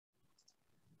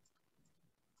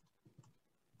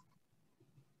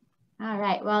All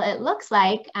right, well, it looks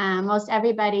like most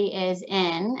everybody is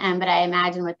in, but I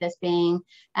imagine with this being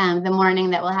the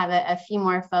morning that we'll have a few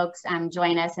more folks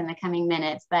join us in the coming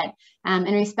minutes. But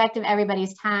in respect of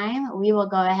everybody's time, we will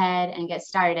go ahead and get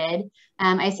started.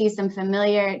 I see some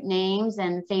familiar names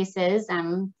and faces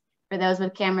for those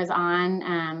with cameras on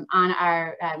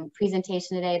our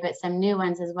presentation today, but some new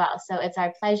ones as well. So it's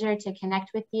our pleasure to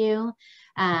connect with you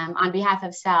on behalf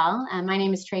of SEL. My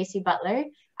name is Tracy Butler.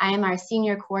 I am our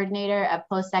Senior Coordinator of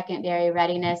Post-Secondary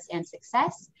Readiness and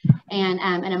Success.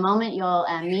 And in a moment, you'll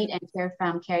meet and hear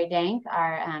from Carrie Dank,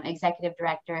 our Executive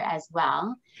Director as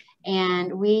well.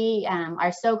 And we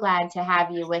are so glad to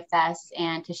have you with us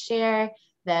and to share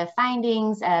the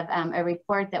findings of a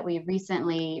report that we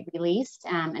recently released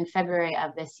in February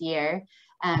of this year,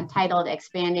 titled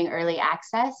Expanding Early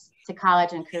Access to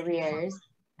College and Careers.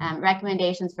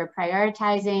 Recommendations for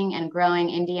prioritizing and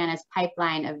growing Indiana's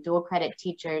pipeline of dual credit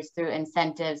teachers through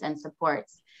incentives and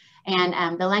supports.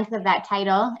 And the length of that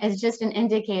title is just an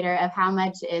indicator of how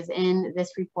much is in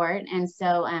this report. And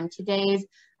so today's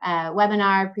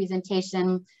webinar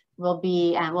presentation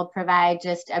will provide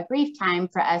just a brief time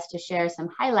for us to share some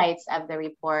highlights of the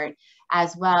report,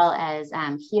 as well as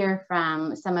hear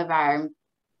from some of our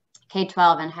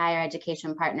K-12 and higher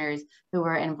education partners who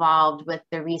were involved with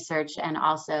the research and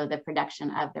also the production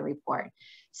of the report.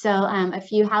 So a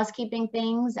few housekeeping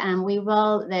things.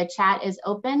 The chat is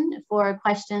open for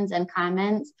questions and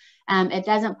comments. It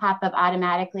doesn't pop up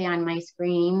automatically on my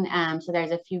screen. So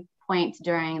there's a few points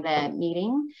during the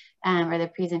meeting or the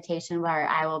presentation where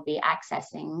I will be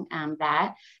accessing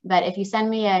that. But if you send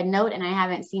me a note and I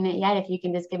haven't seen it yet, if you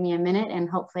can just give me a minute and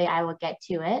hopefully I will get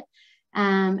to it.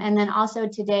 And then also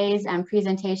today's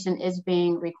presentation is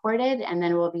being recorded and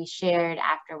then will be shared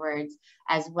afterwards,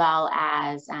 as well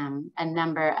as a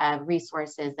number of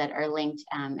resources that are linked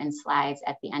in slides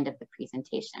at the end of the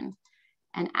presentation.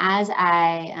 And as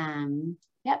I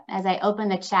open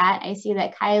the chat, I see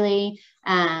that Kylie,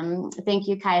 thank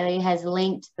you, Kylie, has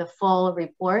linked the full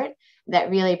report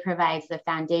that really provides the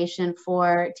foundation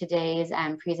for today's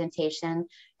presentation.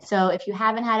 So if you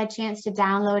haven't had a chance to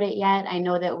download it yet, I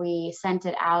know that we sent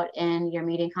it out in your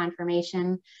meeting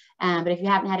confirmation, but if you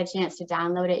haven't had a chance to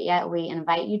download it yet, we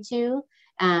invite you to,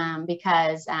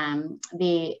 because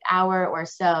the hour or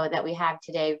so that we have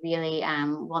today really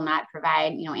will not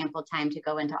provide ample time to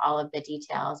go into all of the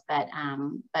details, but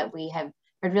we have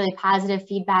heard really positive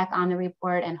feedback on the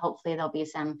report, and hopefully there'll be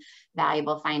some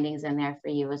valuable findings in there for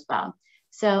you as well.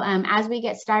 So as we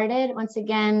get started, once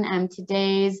again,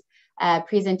 today's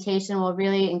presentation will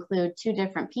really include two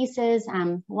different pieces.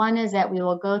 One is that we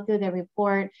will go through the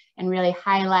report and really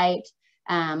highlight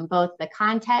both the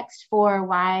context for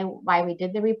why we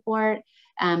did the report,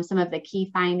 some of the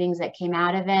key findings that came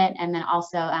out of it, and then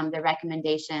also the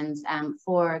recommendations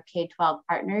for K-12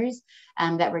 partners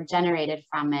that were generated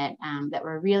from it, that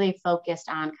were really focused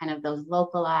on kind of those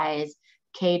localized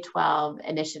K-12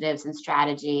 initiatives and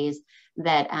strategies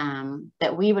that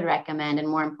that we would recommend, and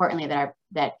more importantly,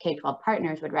 that K-12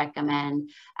 partners would recommend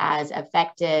as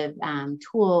effective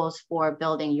tools for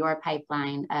building your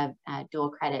pipeline of dual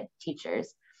credit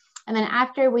teachers. And then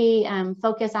after we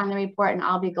focus on the report, and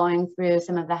I'll be going through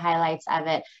some of the highlights of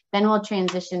it, then we'll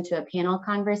transition to a panel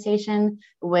conversation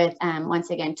with, once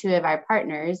again, two of our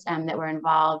partners that were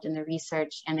involved in the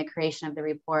research and the creation of the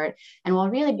report. And we'll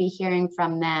really be hearing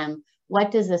from them, what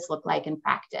does this look like in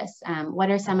practice? How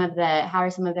are some of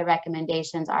the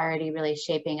recommendations already really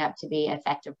shaping up to be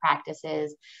effective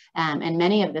practices in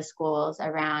many of the schools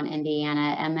around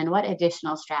Indiana? And then what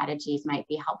additional strategies might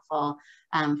be helpful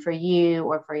for you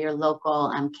or for your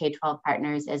local K-12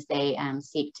 partners as they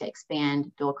seek to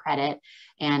expand dual credit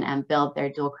and build their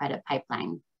dual credit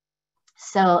pipeline.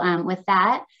 So with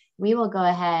that, we will go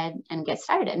ahead and get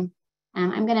started.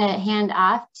 I'm going to hand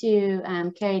off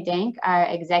to Carrie Dank, our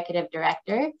Executive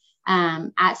Director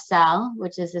at SEL,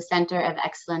 which is the Center of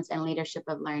Excellence and Leadership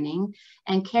of Learning.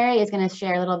 And Carrie is going to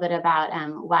share a little bit about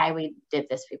why we did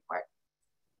this report.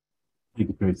 Thank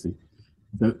you, Tracy.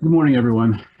 So, good morning,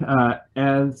 everyone.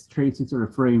 As Tracy sort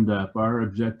of framed up, our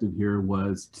objective here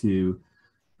was to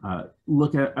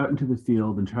look out into the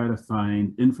field and try to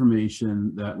find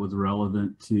information that was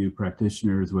relevant to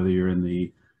practitioners, whether you're in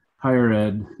the higher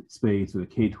ed space or the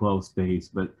K-12 space,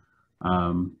 but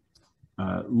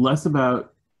less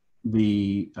about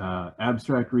the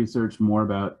abstract research, more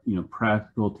about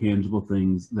practical, tangible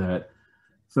things that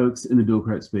folks in the dual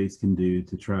credit space can do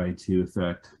to try to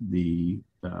affect the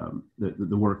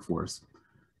workforce.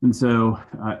 And so,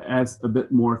 as a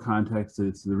bit more context,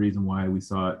 it's the reason why we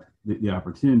sought the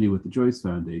opportunity with the Joyce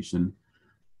Foundation.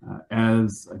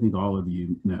 As I think all of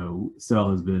you know,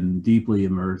 SEL has been deeply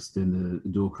immersed in the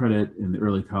dual credit in the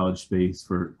early college space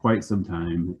for quite some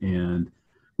time, and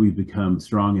we've become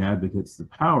strong advocates of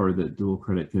the power that dual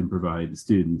credit can provide to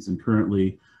students. And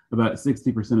currently, about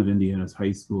 60% of Indiana's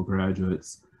high school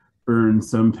graduates earn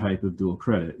some type of dual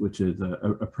credit, which is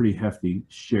a pretty hefty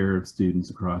share of students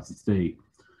across the state.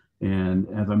 And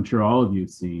as I'm sure all of you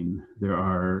have seen, there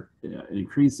are an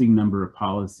increasing number of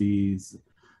policies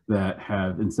that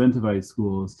have incentivized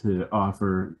schools to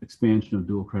offer expansion of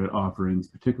dual credit offerings,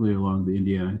 particularly along the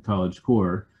Indiana College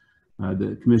Core.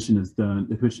 The Commission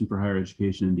for Higher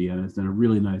Education Indiana has done a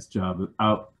really nice job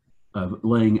of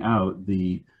laying out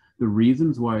the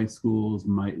reasons why schools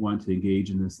might want to engage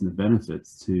in this and the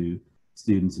benefits to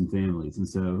students and families. And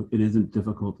so it isn't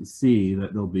difficult to see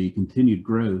that there'll be continued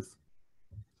growth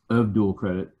of dual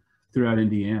credit throughout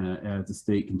Indiana as the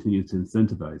state continues to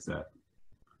incentivize that.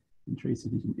 And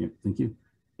Tracy, thank you.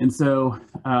 And so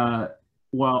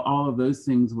while all of those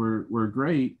things were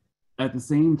great, at the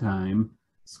same time,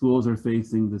 schools are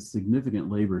facing this significant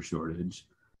labor shortage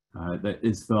that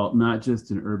is felt not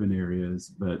just in urban areas,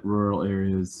 but rural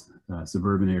areas,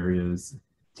 suburban areas.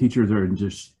 Teachers are in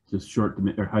just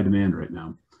high demand right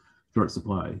now, short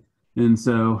supply. And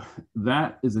so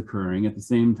that is occurring. At the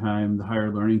same time, the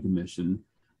Higher Learning Commission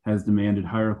has demanded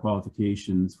higher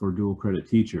qualifications for dual credit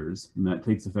teachers, and that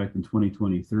takes effect in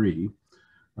 2023.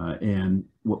 And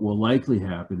what will likely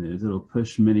happen is it'll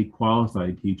push many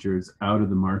qualified teachers out of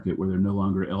the market where they're no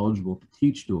longer eligible to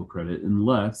teach dual credit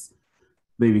unless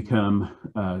they become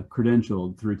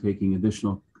credentialed through taking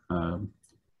additional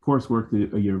coursework through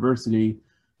a university,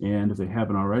 and if they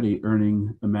haven't already,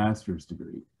 earning a master's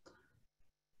degree.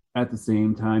 At the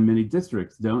same time, many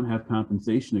districts don't have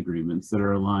compensation agreements that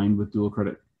are aligned with dual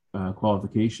credit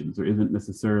qualifications. There isn't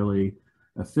necessarily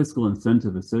a fiscal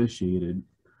incentive associated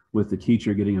with the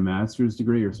teacher getting a master's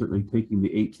degree or certainly taking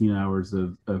the 18 hours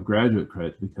of graduate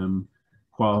credit to become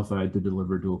qualified to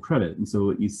deliver dual credit. And so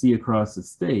what you see across the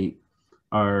state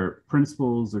are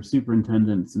principals or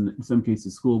superintendents, and in some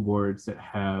cases school boards, that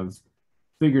have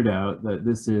figured out that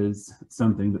this is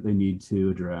something that they need to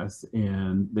address,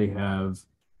 and they have,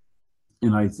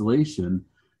 in isolation,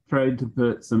 tried to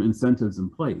put some incentives in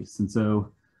place. And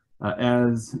so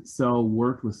as SEL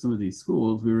worked with some of these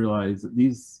schools, we realized that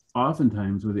these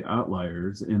oftentimes were the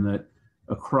outliers, in that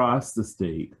across the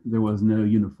state, there was no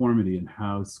uniformity in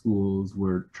how schools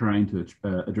were trying to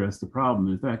address the problem.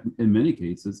 In fact, in many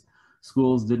cases,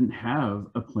 schools didn't have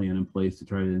a plan in place to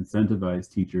try to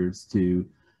incentivize teachers to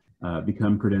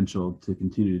become credentialed to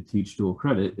continue to teach dual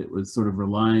credit. It was sort of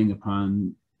relying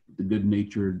upon the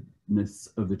good-naturedness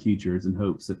of the teachers in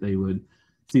hopes that they would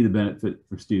see the benefit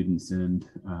for students and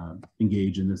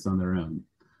engage in this on their own.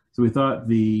 So we thought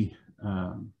the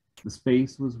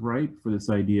space was ripe for this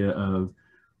idea of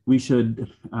we should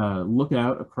look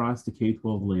out across the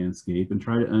K-12 landscape and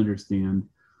try to understand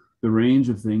the range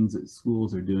of things that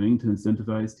schools are doing to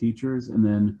incentivize teachers, and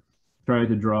then try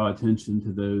to draw attention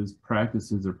to those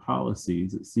practices or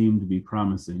policies that seem to be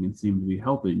promising and seem to be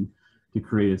helping to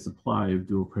create a supply of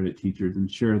dual credit teachers,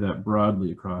 and share that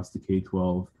broadly across the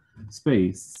K-12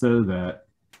 space so that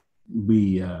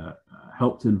we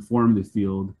help to inform the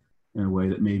field in a way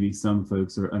that maybe some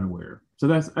folks are unaware. So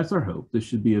that's our hope. This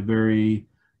should be a very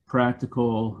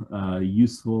practical,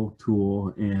 useful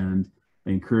tool, and I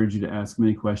encourage you to ask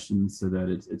many questions so that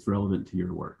it's relevant to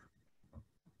your work.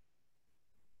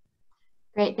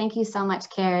 Great, thank you so much,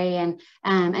 Carrie.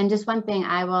 And just one thing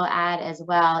I will add as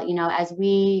well, you know, as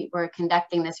we were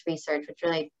conducting this research, which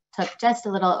really took just a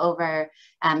little over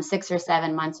 6 or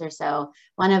 7 months or so,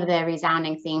 one of the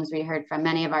resounding themes we heard from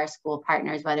many of our school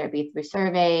partners, whether it be through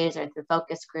surveys or through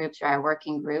focus groups or our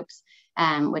working groups,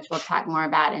 which we'll talk more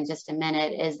about in just a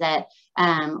minute, is that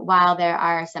while there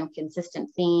are some consistent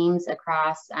themes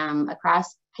across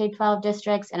K-12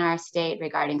 districts in our state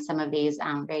regarding some of these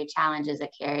very challenges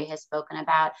that Carrie has spoken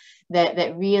about,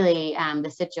 that really the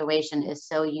situation is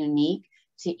so unique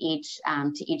to each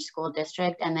school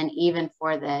district, and then even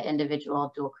for the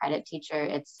individual dual credit teacher,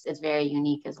 it's very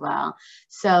unique as well.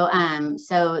 So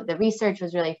so the research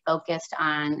was really focused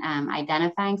on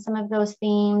identifying some of those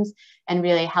themes and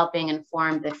really helping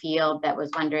inform the field that was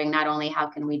wondering not only how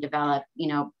can we develop, you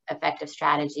know, effective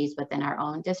strategies within our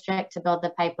own district to build the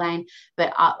pipeline,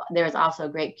 but there was also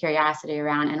great curiosity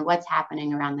around and what's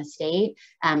happening around the state,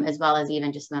 as well as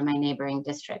even just some of my neighboring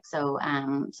districts. So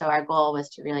so our goal was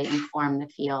to really inform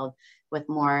the field with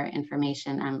more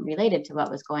information related to what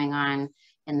was going on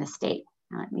in the state.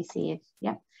 Now, let me see.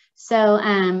 Yep.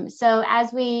 So, so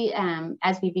as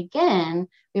we begin,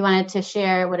 we wanted to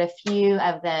share what a few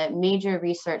of the major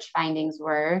research findings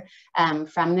were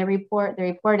from the report. The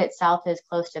report itself is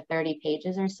close to 30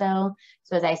 pages or so.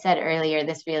 So as I said earlier,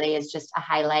 this really is just a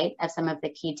highlight of some of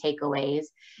the key takeaways.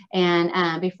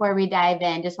 And before we dive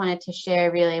in, just wanted to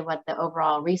share really what the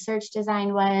overall research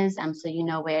design was, so you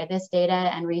know where this data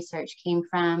and research came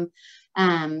from.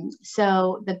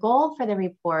 So the goal for the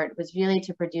report was really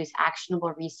to produce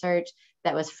actionable research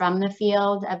that was from the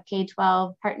field of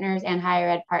K-12 partners and higher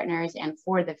ed partners, and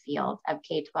for the field of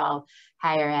K-12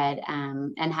 higher ed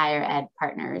and higher ed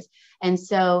partners. And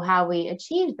so how we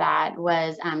achieved that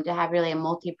was to have really a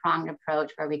multi-pronged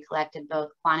approach where we collected both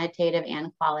quantitative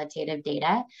and qualitative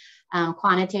data.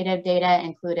 Quantitative data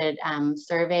included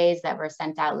surveys that were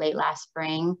sent out late last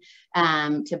spring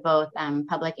to both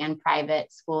public and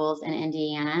private schools in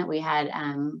Indiana. We had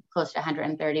close to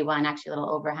 131, actually a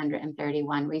little over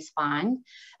 131 respond,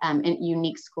 and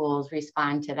unique schools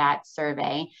respond to that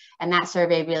survey. And that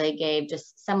survey really gave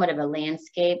just somewhat of a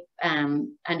landscape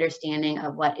understanding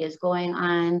of what is going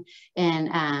on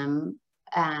in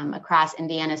across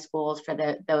Indiana schools for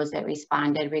those that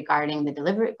responded regarding the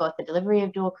delivery, both the delivery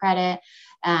of dual credit,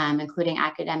 including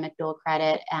academic dual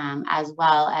credit, as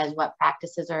well as what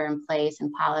practices are in place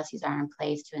and policies are in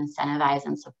place to incentivize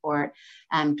and support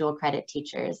dual credit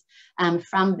teachers.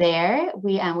 From there,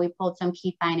 we pulled some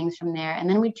key findings from there, and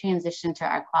then we transitioned to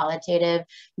our qualitative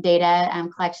data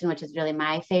collection, which is really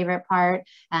my favorite part,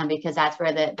 because that's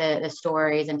where the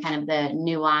stories and kind of the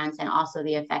nuance and also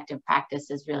the effective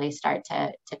practices really start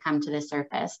to come to the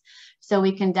surface. So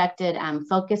we conducted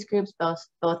focus groups, both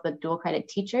with dual credit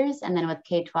teachers and then with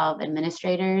K-12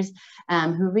 administrators,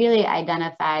 who really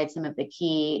identified some of the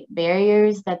key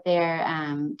barriers that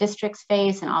their districts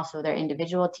face and also their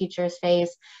individual teachers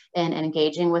face in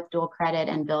engaging with dual credit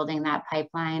and building that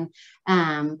pipeline.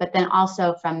 But then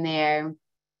also from there,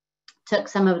 took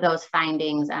some of those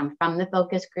findings from the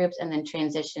focus groups and then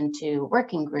transitioned to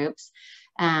working groups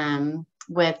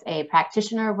with a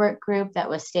practitioner work group that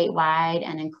was statewide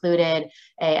and included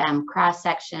a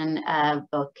cross-section of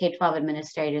both K-12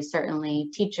 administrators, certainly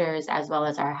teachers, as well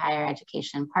as our higher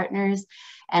education partners.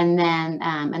 And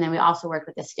then we also worked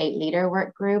with a state leader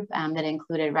work group that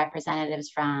included representatives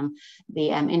from the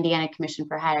Indiana Commission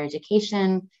for Higher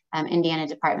Education, Indiana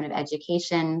Department of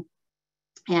Education,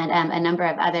 and a number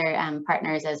of other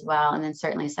partners as well, and then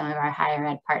certainly some of our higher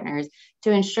ed partners, to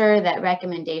ensure that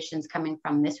recommendations coming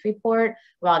from this report,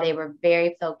 while they were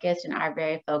very focused and are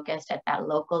very focused at that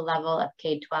local level of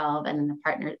K-12 and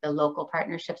then the local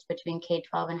partnerships between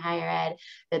K-12 and higher ed,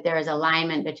 that there is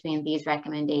alignment between these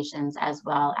recommendations as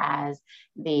well as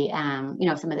the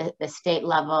some of the state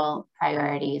level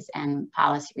priorities and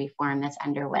policy reform that's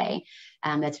underway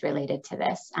that's related to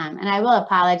this. And I will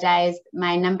apologize,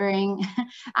 my numbering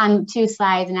on 2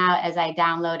 slides now, as I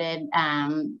downloaded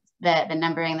the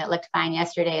numbering that looked fine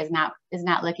yesterday is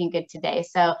not looking good today.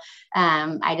 So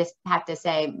I just have to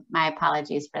say my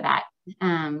apologies for that.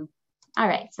 All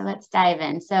right, so let's dive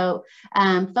in. So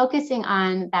focusing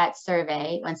on that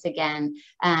survey, once again,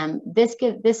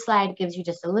 this slide gives you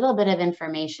just a little bit of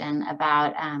information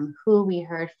about who we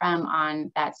heard from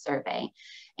on that survey.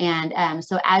 And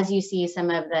so as you see some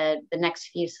of the next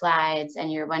few slides and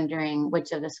you're wondering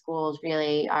which of the schools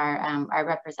really are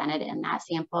represented in that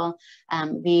sample,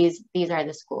 these are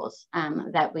the schools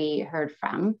that we heard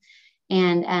from.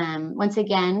 And once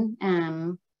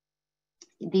again,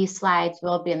 these slides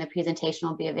will be in the presentation,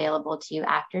 will be available to you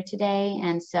after today.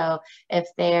 And so if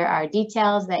there are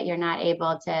details that you're not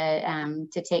able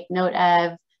to take note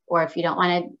of, or if you don't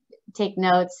want to take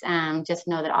notes, just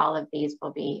know that all of these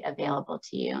will be available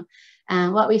to you.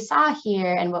 What we saw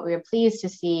here and what we were pleased to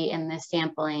see in this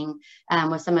sampling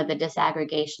with some of the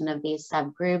disaggregation of these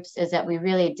subgroups is that we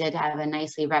really did have a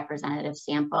nicely representative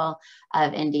sample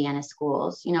of Indiana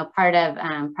schools. You know, part of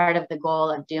the goal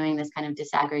of doing this kind of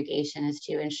disaggregation is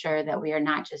to ensure that we are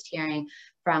not just hearing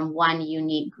from one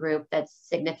unique group that's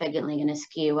significantly going to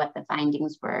skew what the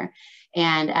findings were.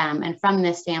 And from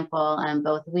this sample,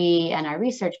 both we and our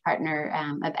research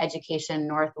partner of Education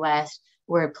Northwest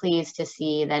were pleased to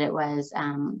see that it was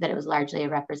largely a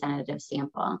representative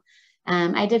sample.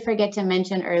 I did forget to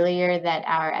mention earlier that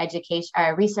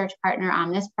our research partner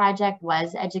on this project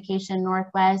was Education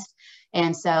Northwest.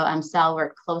 And so CEL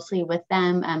worked closely with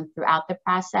them throughout the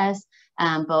process,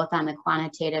 both on the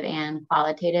quantitative and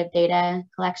qualitative data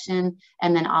collection,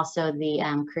 and then also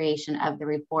the creation of the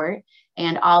report.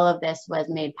 And all of this was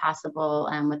made possible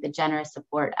with the generous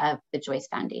support of the Joyce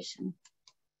Foundation.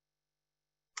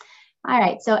 All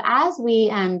right, so as we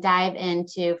dive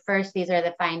into, first, these are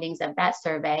the findings of that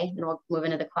survey, and we'll move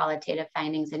into the qualitative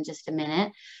findings in just a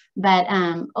minute. But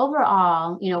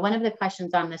overall, one of the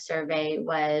questions on the survey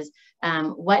was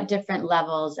what different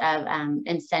levels of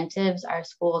incentives are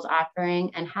schools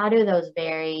offering, and how do those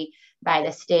vary by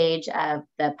the stage of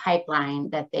the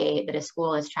pipeline that a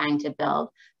school is trying to build?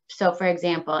 So for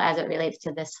example, as it relates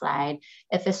to this slide,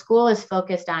 if a school is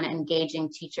focused on engaging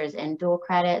teachers in dual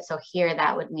credit, so here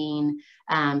that would mean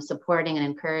supporting and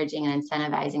encouraging and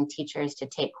incentivizing teachers to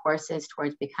take courses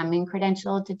towards becoming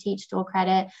credentialed to teach dual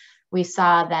credit, we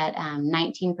saw that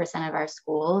 19% of our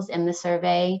schools in the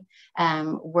survey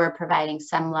were providing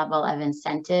some level of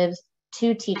incentives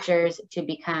to teachers to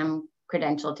become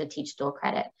credentialed to teach dual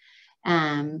credit.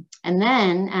 And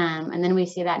then we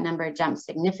see that number jump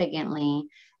significantly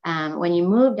when you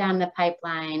move down the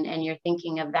pipeline and you're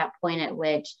thinking of that point at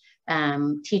which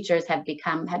teachers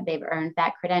they've earned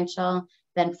that credential,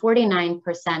 then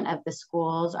 49% of the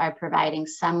schools are providing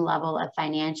some level of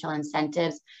financial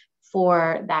incentives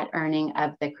for that earning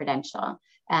of the credential.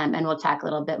 And we'll talk a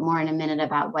little bit more in a minute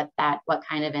about what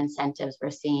kind of incentives we're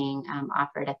seeing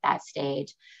offered at that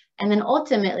stage. And then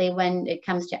ultimately, when it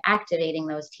comes to activating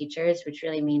those teachers, which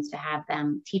really means to have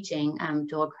them teaching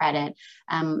dual credit,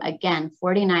 again,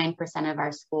 49% of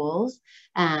our schools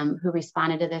who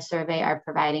responded to this survey are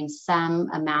providing some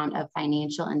amount of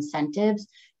financial incentives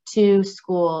to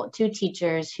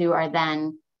teachers who are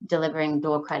then delivering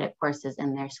dual credit courses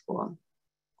in their school.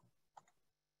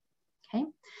 Okay,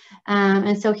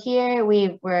 and so here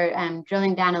we're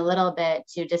drilling down a little bit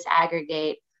to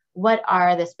disaggregate what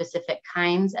are the specific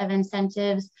kinds of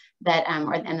incentives that,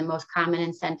 and the most common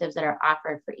incentives that are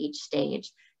offered for each stage.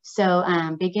 So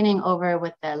beginning over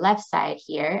with the left side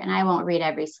here, and I won't read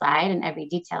every slide and every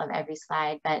detail of every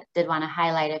slide, but did want to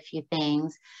highlight a few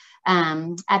things.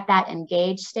 At that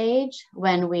engage stage,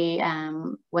 when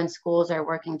schools are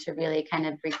working to really kind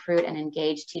of recruit and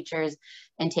engage teachers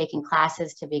in taking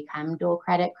classes to become dual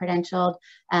credit credentialed,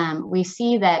 we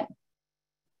see that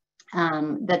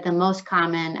the most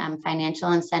common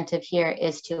financial incentive here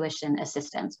is tuition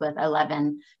assistance, with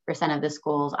 11% of the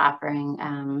schools offering,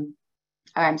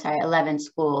 11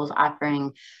 schools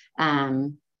offering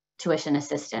tuition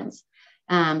assistance.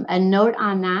 A note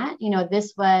on that,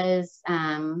 this was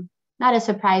not a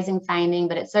surprising finding,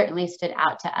 but it certainly stood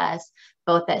out to us,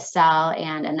 both at SEL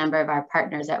and a number of our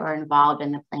partners that were involved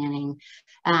in the planning,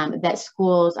 that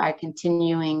schools are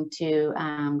continuing to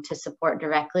support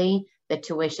directly the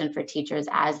tuition for teachers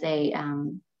as they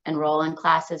enroll in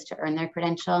classes to earn their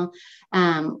credential.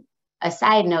 A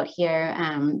side note here,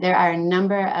 there are a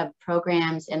number of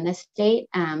programs in the state,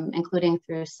 including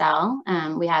through SEL.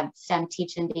 We have STEM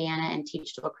Teach Indiana and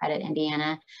Teach Dual Credit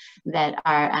Indiana that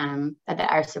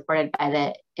are supported by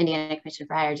the Indiana Commission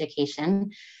for Higher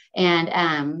Education.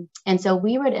 And so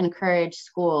we would encourage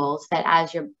schools that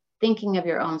as you're thinking of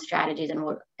your own strategies,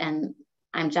 and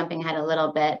I'm jumping ahead a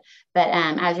little bit, but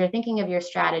as you're thinking of your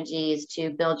strategies to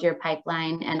build your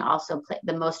pipeline and also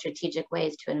the most strategic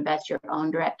ways to invest your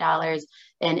own direct dollars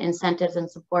in incentives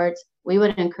and supports, we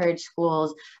would encourage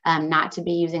schools not to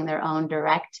be using their own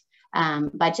direct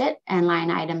budget and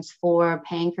line items for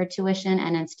paying for tuition,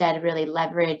 and instead really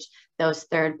leverage those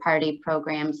third-party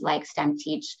programs like STEM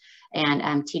Teach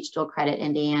and Teach Dual Credit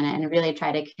Indiana, and really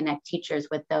try to connect teachers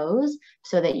with those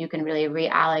so that you can really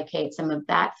reallocate some of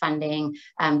that funding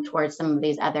towards some of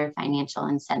these other financial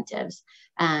incentives.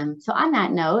 So on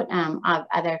that note of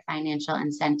other financial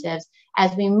incentives,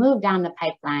 as we move down the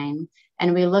pipeline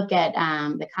and we look at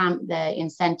the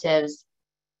incentives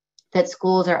that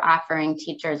schools are offering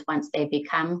teachers once they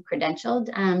become credentialed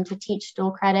to teach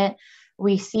dual credit,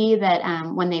 we see that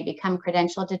when they become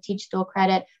credentialed to teach dual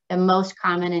credit, the most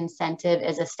common incentive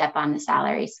is a step on the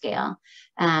salary scale.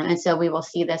 And so we will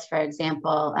see this, for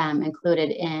example, included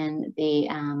in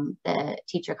the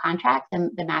teacher contract,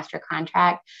 the master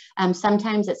contract.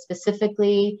 Sometimes it's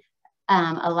specifically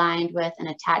aligned with and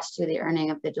attached to the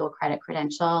earning of the dual credit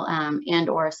credential, and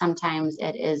or sometimes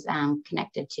it is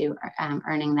connected to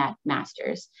earning that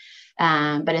master's.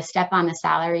 But a step on the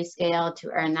salary scale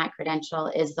to earn that credential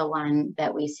is the one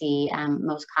that we see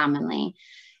most commonly.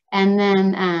 And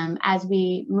then as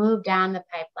we move down the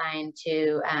pipeline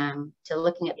to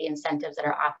looking at the incentives that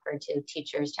are offered to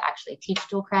teachers to actually teach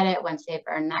dual credit once they've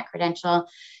earned that credential,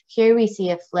 here we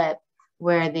see a flip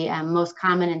where the most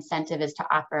common incentive is to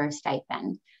offer a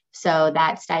stipend. So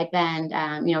that stipend,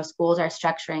 schools are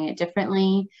structuring it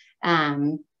differently.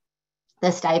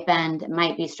 The stipend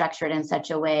might be structured in such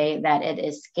a way that it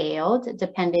is scaled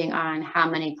depending on how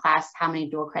many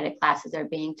dual credit classes are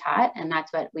being taught, and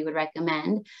that's what we would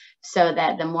recommend, so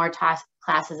that the more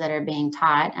classes that are being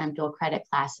taught, dual credit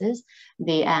classes,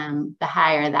 the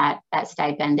higher that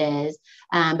stipend is.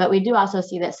 But we do also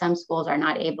see that some schools are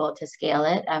not able to scale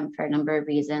it for a number of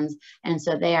reasons. And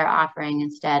so they are offering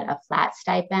instead a flat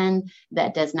stipend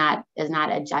that is not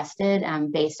adjusted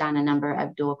based on a number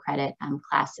of dual credit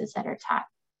classes that are taught.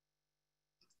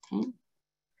 Okay.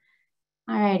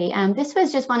 Alrighty, this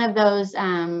was just one of those,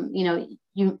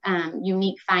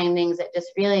 unique findings that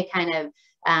just really kind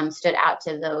of stood out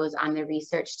to those on the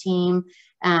research team.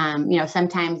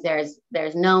 Sometimes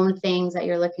there's known things that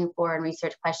you're looking for in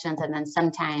research questions, and then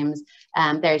sometimes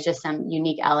there's just some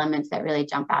unique elements that really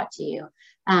jump out to you.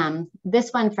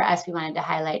 This one for us, we wanted to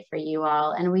highlight for you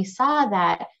all, and we saw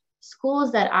that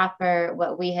schools that offer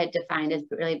what we had defined as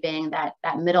really being that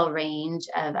middle range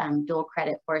of dual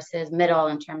credit courses, middle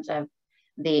in terms of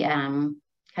the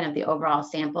kind of the overall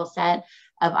sample set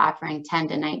of offering 10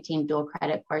 to 19 dual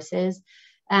credit courses.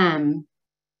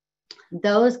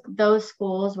 Those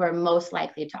schools were most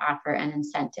likely to offer an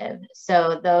incentive.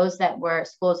 So those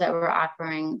schools that were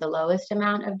offering the lowest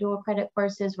amount of dual credit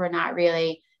courses were not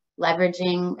really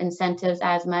leveraging incentives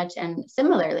as much. And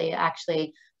similarly,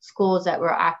 actually, schools that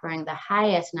were offering the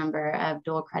highest number of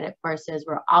dual credit courses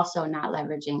were also not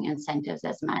leveraging incentives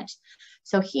as much.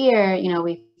 So here,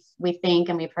 we think,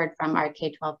 and we've heard from our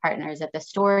K-12 partners, that the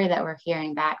story that we're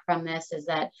hearing back from this is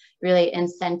that really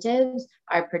incentives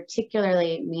are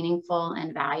particularly meaningful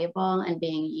and valuable and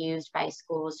being used by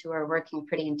schools who are working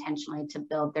pretty intentionally to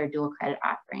build their dual credit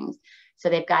offerings. So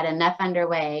they've got enough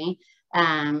underway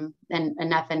and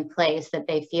enough in place that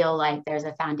they feel like there's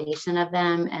a foundation of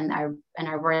them and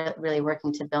are really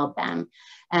working to build them.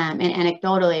 And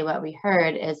anecdotally, what we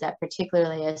heard is that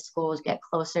particularly as schools get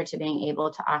closer to being able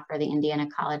to offer the Indiana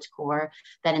College Core,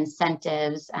 that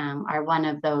incentives are one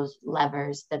of those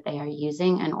levers that they are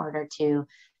using in order to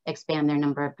expand their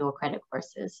number of dual credit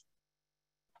courses.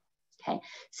 Okay,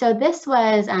 so this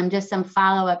was just some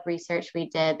follow-up research we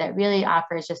did that really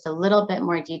offers just a little bit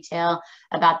more detail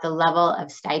about the level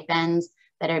of stipends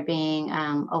that are being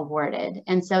awarded.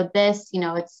 And so this,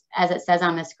 it's, as it says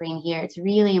on the screen here, it's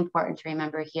really important to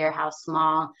remember here how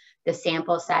small the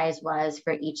sample size was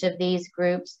for each of these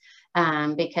groups,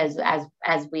 because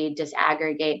as we just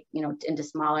aggregate, into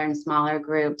smaller and smaller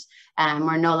groups,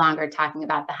 we're no longer talking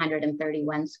about the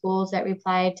 131 schools that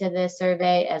replied to this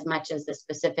survey as much as the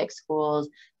specific schools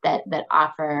that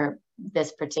offer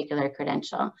this particular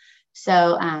credential.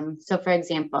 So, for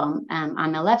example,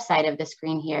 on the left side of the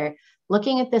screen here,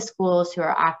 looking at the schools who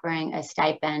are offering a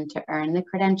stipend to earn the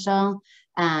credential,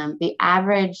 the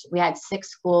average, we had 6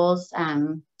 schools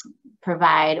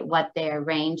provide what their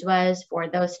range was for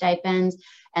those stipends,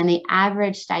 and the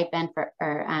average stipend for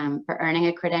earning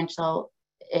a credential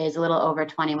is a little over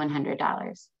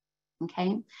 $2,100.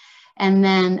 Okay, and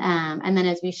then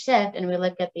as we shift and we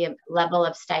look at the level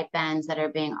of stipends that are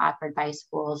being offered by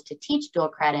schools to teach dual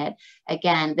credit,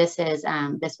 again, this was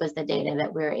the data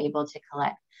that we were able to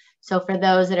collect. So for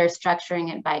those that are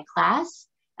structuring it by class,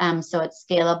 so it's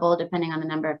scalable depending on the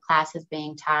number of classes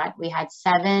being taught. We had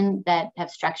 7 that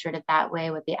have structured it that way,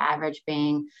 with the average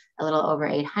being a little over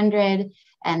 800.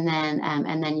 And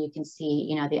then you can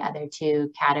see, the other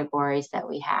 2 categories that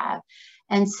we have.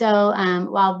 And so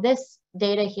while this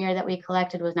data here that we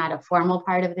collected was not a formal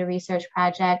part of the research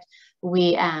project,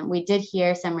 we did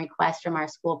hear some requests from our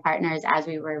school partners as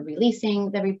we were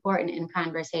releasing the report and in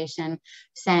conversation,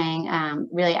 saying,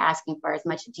 really asking for as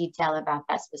much detail about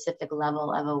that specific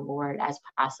level of award as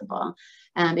possible.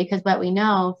 Because what we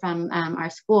know from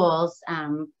our schools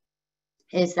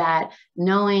is that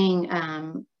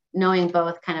knowing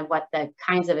both kind of what the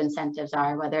kinds of incentives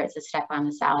are, whether it's a step on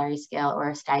the salary scale or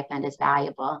a stipend, is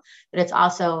valuable. But it's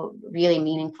also really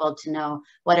meaningful to know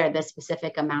what are the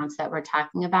specific amounts that we're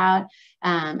talking about.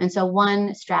 And so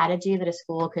one strategy that a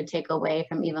school could take away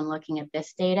from even looking at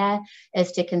this data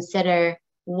is to consider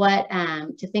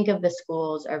to think of the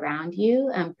schools around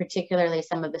you, particularly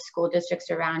some of the school districts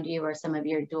around you, or some of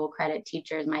your dual credit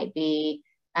teachers might be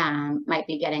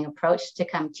getting approached to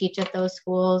come teach at those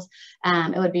schools.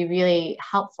 It would be really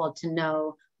helpful to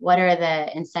know what are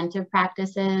the incentive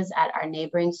practices at our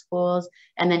neighboring schools,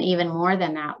 and then even more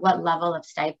than that, what level of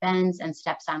stipends and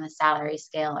steps on the salary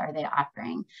scale are they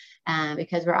offering?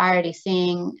 Because we're already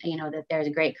seeing, that there's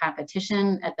great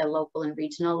competition at the local and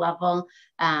regional level,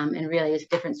 and really is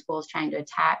different schools trying to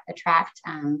attract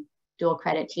dual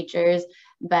credit teachers.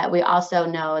 But we also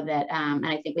know that, and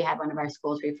I think we had one of our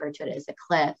schools refer to it as a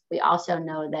cliff. We also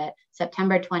know that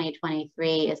September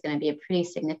 2023 is going to be a pretty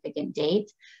significant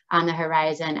date on the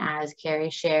horizon, as Carrie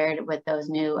shared, with those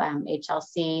new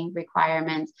HLC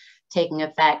requirements taking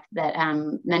effect, that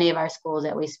many of our schools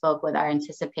that we spoke with are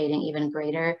anticipating even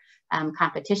greater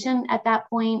competition at that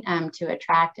point to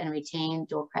attract and retain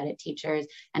dual credit teachers,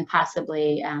 and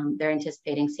possibly they're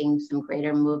anticipating seeing some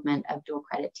greater movement of dual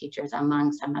credit teachers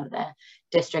among some of the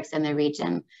districts in the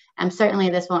region. Certainly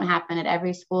this won't happen at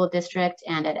every school district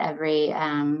and at every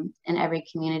in every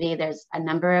community. There's a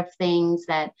number of things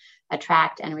that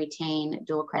attract and retain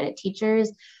dual credit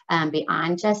teachers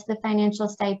beyond just the financial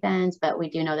stipends, but we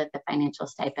do know that the financial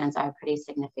stipends are a pretty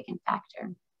significant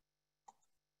factor.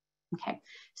 Okay,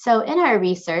 so in our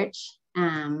research,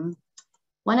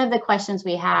 one of the questions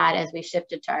we had as we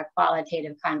shifted to our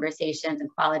qualitative conversations and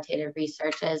qualitative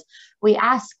research is we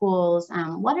asked schools,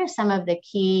 what are some of the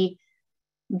key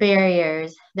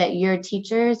barriers that your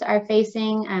teachers are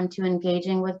facing to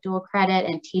engaging with dual credit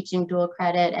and teaching dual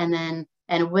credit?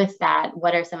 And with that,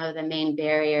 what are some of the main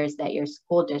barriers that your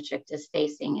school district is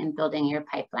facing in building your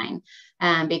pipeline?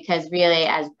 Because really,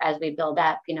 as we build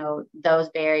up, those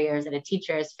barriers that a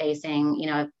teacher is facing,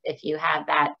 if you have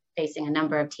that facing a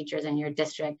number of teachers in your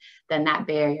district, then that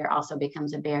barrier also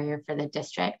becomes a barrier for the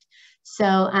district.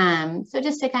 So, so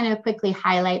just to kind of quickly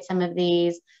highlight some of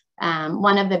these,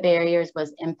 one of the barriers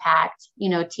was impact.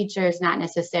 Teachers not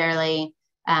necessarily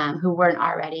who weren't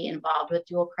already involved with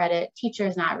dual credit,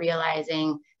 teachers not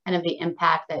realizing kind of the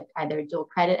impact that either dual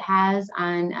credit has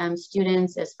on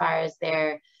students as far as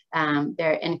their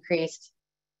increased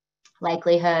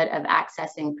likelihood of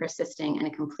accessing, persisting,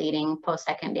 and completing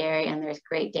post-secondary. And there's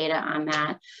great data on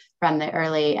that from the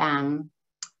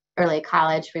early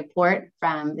college report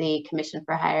from the Commission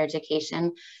for Higher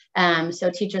Education.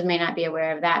 So teachers may not be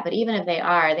aware of that, but even if they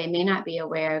are, they may not be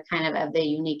aware kind of the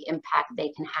unique impact they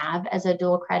can have as a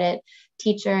dual credit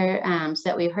teacher. So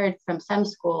that we've heard from some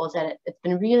schools that it's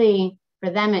been really, for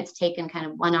them, it's taken kind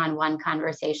of one-on-one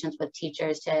conversations with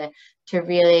teachers to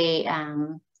really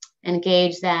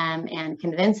engage them and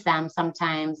convince them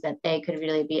sometimes that they could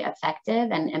really be effective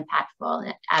and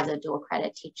impactful as a dual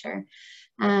credit teacher.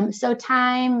 So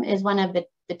time is one of the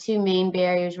two main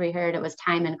barriers we heard. It was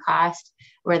time and cost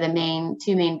were the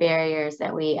two main barriers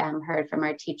that we heard from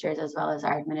our teachers as well as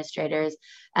our administrators.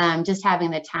 Just having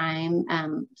the time,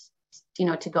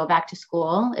 to go back to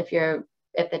school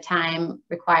if the time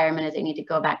requirement is that you need to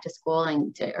go back to school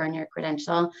and to earn your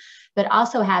credential, but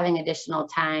also having additional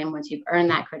time once you've earned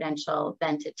that credential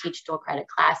then to teach dual credit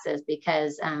classes,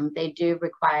 because they do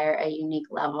require a unique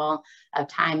level of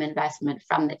time investment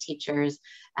from the teachers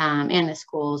and the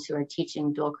schools who are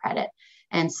teaching dual credit.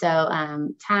 And so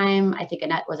time, I think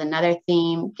that was another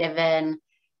theme, given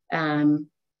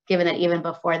that even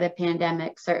before the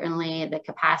pandemic, certainly the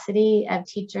capacity of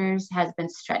teachers has been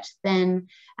stretched thin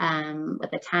with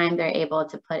the time they're able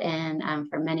to put in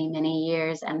for many, many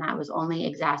years. And that was only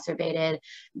exacerbated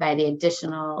by the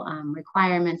additional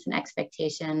requirements and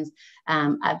expectations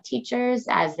of teachers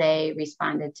as they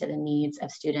responded to the needs of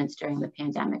students during the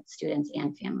pandemic, students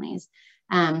and families.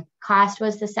 Cost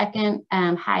was the second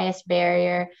highest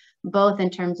barrier, both in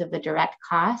terms of the direct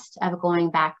cost of going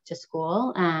back to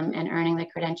school and earning the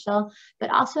credential,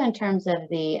 but also in terms of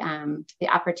the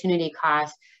opportunity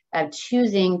cost of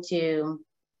choosing to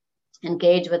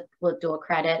engage with dual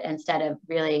credit instead of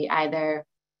really either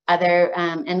other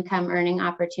income earning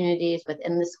opportunities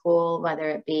within the school, whether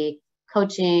it be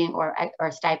coaching or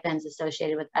stipends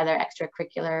associated with other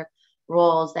extracurricular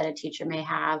roles that a teacher may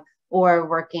have, or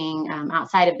working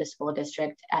outside of the school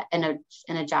district in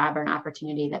a job or an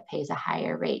opportunity that pays a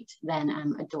higher rate than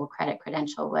a dual credit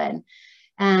credential would.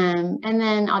 And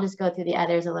then I'll just go through the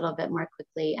others a little bit more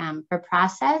quickly. For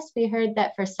process, we heard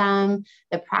that for some,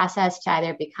 the process to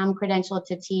either become credentialed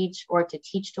to teach or to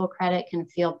teach dual credit can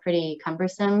feel pretty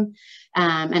cumbersome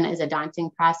and is a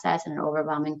daunting process and an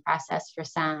overwhelming process for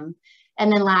some.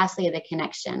 And then lastly, the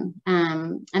connection.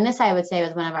 And this, I would say,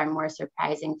 was one of our more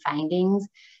surprising findings,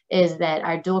 is that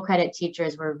our dual credit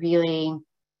teachers were really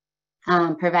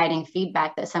providing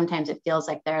feedback that sometimes it feels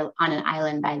like they're on an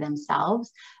island by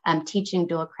themselves, teaching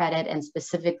dual credit and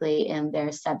specifically in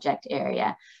their subject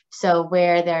area. So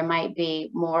where there might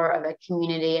be more of a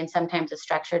community and sometimes a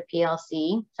structured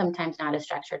PLC, sometimes not a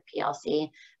structured PLC,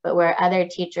 but where other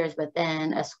teachers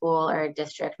within a school or a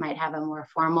district might have a more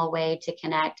formal way to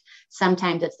connect.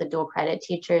 Sometimes it's the dual credit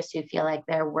teachers who feel like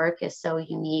their work is so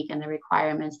unique and the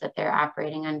requirements that they're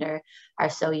operating under are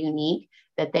so unique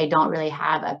that they don't really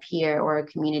have a peer or a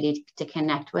community to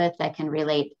connect with that can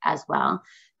relate as well,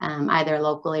 either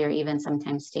locally or even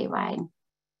sometimes statewide.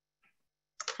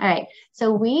 All right,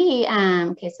 so we,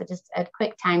 okay, so just a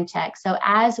quick time check. So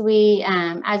as we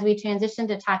transition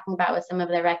to talking about what some of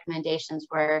the recommendations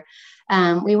were,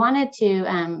 we wanted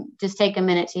to just take a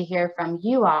minute to hear from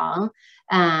you all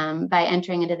by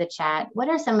entering into the chat. What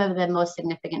are some of the most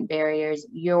significant barriers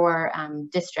your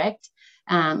district,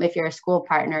 if you're a school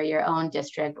partner, your own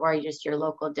district, or just your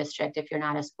local district if you're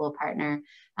not a school partner,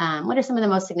 what are some of the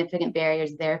most significant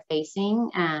barriers they're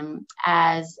facing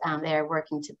as they're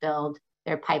working to build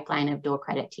their pipeline of dual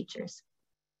credit teachers?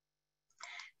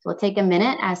 So we'll take a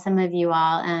minute as some of you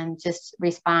all just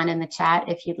respond in the chat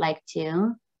if you'd like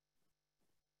to.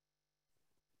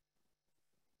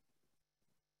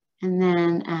 And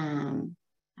then,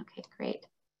 okay, great.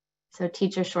 So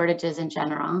teacher shortages in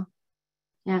general.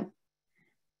 Yeah.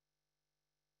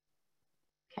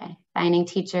 Okay, finding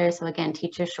teachers. So again,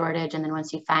 teacher shortage. And then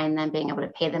once you find them, being able to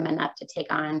pay them enough to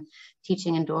take on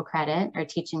teaching in dual credit or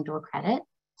teaching dual credit.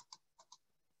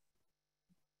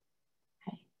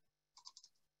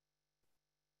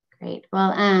 Great.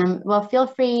 Well, feel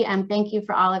free. Thank you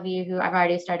for all of you who have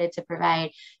already started to provide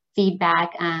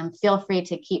feedback. Feel free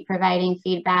to keep providing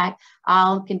feedback.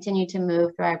 I'll continue to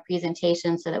move through our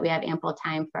presentation so that we have ample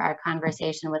time for our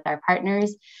conversation with our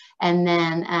partners. And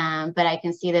then, but I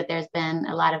can see that there's been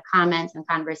a lot of comments and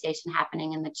conversation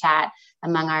happening in the chat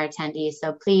among our attendees.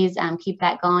 So please keep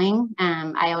that going.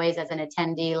 I always, as an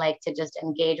attendee, like to just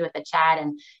engage with the chat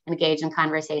and engage in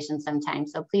conversation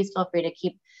sometimes. So please feel free to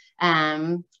keep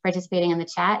participating in the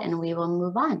chat, and we will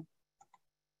move on.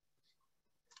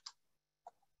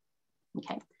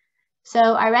 Okay, so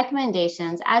our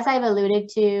recommendations, as I've alluded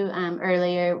to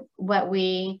earlier,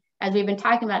 as we've been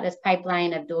talking about this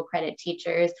pipeline of dual credit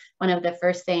teachers, one of the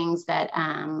first things that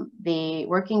the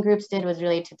working groups did was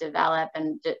really to develop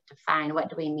and define what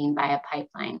do we mean by a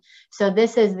pipeline. So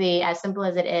this is as simple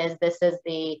as it is, this is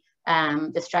the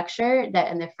structure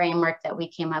and the framework that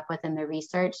we came up with in the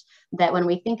research, that when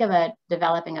we think of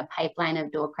developing a pipeline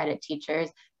of dual credit teachers,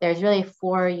 there's really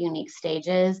 4 unique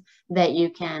stages that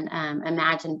you can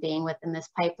imagine being within this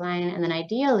pipeline. And then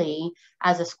ideally,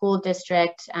 as a school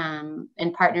district,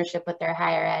 in partnership with their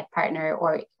higher ed partner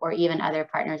or even other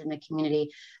partners in the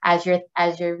community, as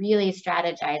you're really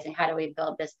strategizing, how do we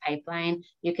build this pipeline?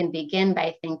 You can begin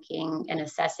by thinking and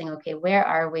assessing, okay, where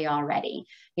are we already?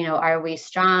 You know, are we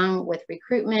strong with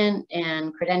recruitment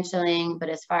and credentialing, but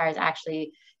as far as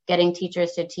actually getting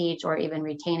teachers to teach or even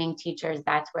retaining teachers,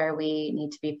 that's where we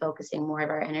need to be focusing more of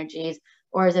our energies?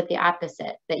 Or is it the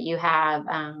opposite, that you have,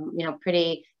 you know,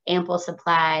 pretty ample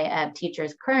supply of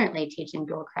teachers currently teaching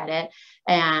dual credit,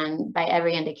 and by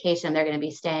every indication, they're going to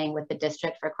be staying with the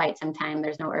district for quite some time.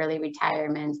 There's no early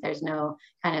retirements. There's no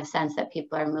kind of sense that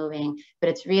people are moving, but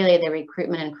it's really the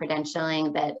recruitment and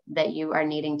credentialing that you are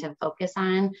needing to focus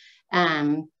on.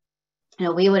 You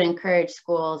know, we would encourage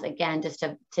schools, again, just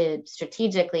to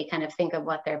strategically kind of think of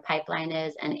what their pipeline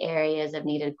is and areas of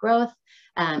needed growth,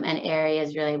 and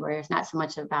areas really where it's not so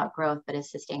much about growth, but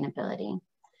it's sustainability.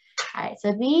 All right,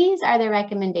 so these are the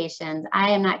recommendations.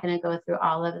 I am not going to go through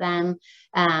all of them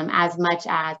as much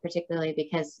as, particularly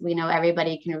because we know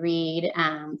everybody can read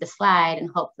the slide,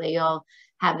 and hopefully you'll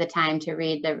have the time to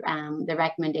read the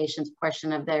recommendations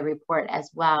portion of the report as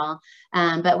well.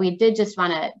 But we did just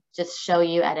want to just show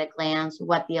you at a glance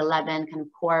what the 11 kind of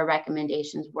core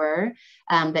recommendations were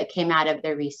that came out of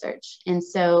the research. And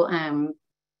so,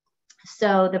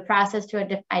 so the process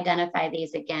to identify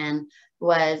these again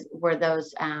were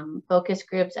those focus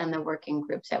groups and the working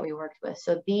groups that we worked with.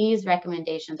 So these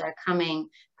recommendations are coming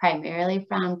primarily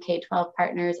from K-12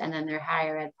 partners and then their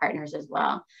higher ed partners as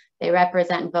well. They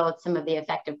represent both some of the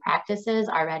effective practices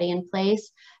already in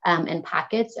place in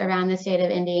pockets around the state of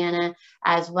Indiana,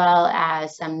 as well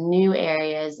as some new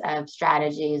areas of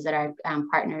strategies that our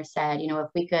partners said, you know,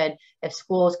 if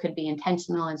schools could be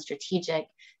intentional and strategic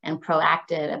and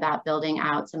proactive about building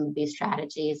out some of these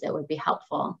strategies, it would be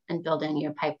helpful in building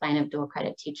your pipeline of dual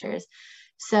credit teachers.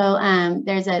 So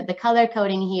there's the color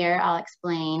coding here, I'll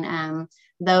explain.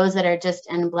 Those that are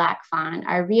just in black font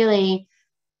are really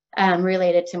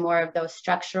related to more of those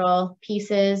structural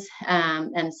pieces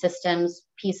and systems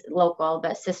local,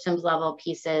 but systems level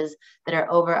pieces that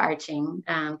are overarching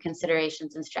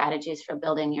considerations and strategies for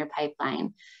building your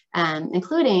pipeline,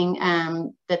 including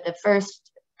that the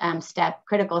first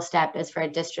critical step is for a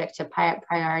district to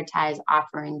prioritize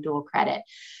offering dual credit.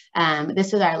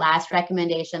 This was our last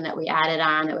recommendation that we added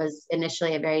on. It was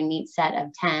initially a very neat set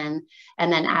of 10.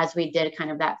 And then as we did kind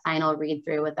of that final read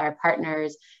through with our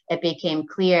partners, it became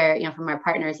clear, you know, from our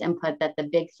partners' input that the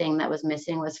big thing that was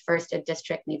missing was first, a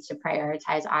district needs to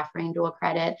prioritize offering dual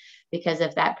credit, because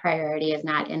if that priority is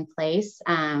not in place,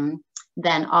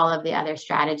 then all of the other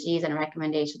strategies and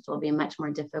recommendations will be much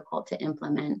more difficult to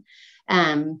implement.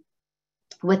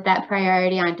 With that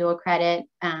priority on dual credit,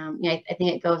 I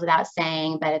think it goes without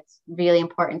saying, but it's really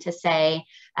important to say,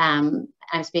 I'm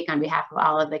speaking on behalf of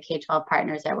all of the K-12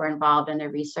 partners that were involved in the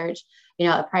research.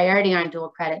 A priority on dual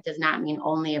credit does not mean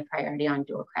only a priority on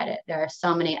dual credit. There are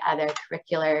so many other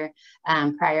curricular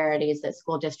priorities that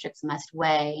school districts must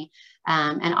weigh,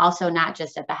 and also not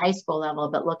just at the high school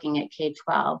level, but looking at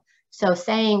K-12. So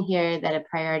saying here that a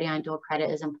priority on dual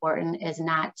credit is important is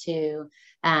not to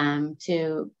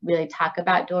really talk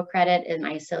about dual credit in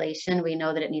isolation. We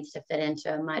know that it needs to fit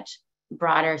into a much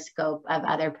broader scope of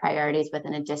other priorities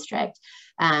within a district.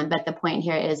 But the point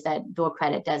here is that dual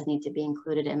credit does need to be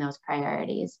included in those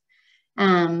priorities.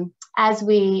 As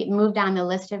we move down the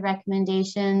list of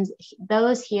recommendations,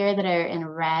 those here that are in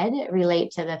red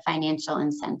relate to the financial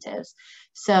incentives.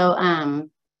 So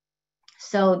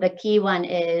the key one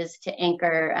is to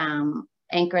anchor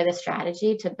the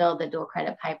strategy to build the dual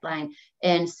credit pipeline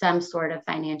in some sort of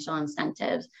financial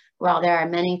incentives. While there are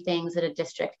many things that a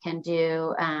district can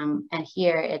do, and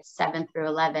here it's 7 through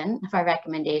 11 of our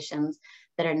recommendations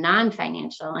that are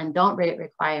non-financial and don't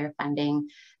require funding,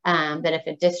 that if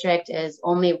a district is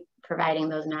only providing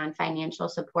those non-financial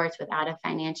supports without a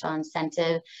financial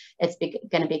incentive, it's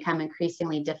going to become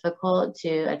increasingly difficult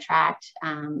to attract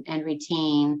and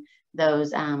retain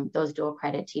those dual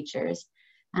credit teachers.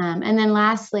 And then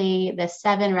lastly, the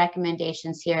 7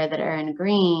 recommendations here that are in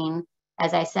green,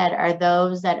 as I said, are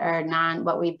those that are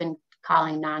what we've been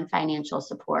calling non-financial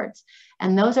supports.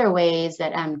 And those are ways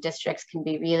that districts can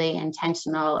be really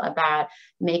intentional about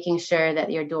making sure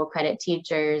that your dual credit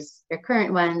teachers, your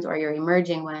current ones or your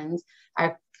emerging ones,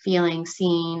 are feeling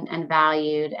seen and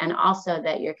valued, and also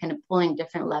that you're kind of pulling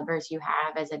different levers you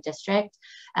have as a district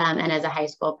and as a high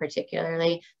school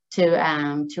particularly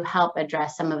to help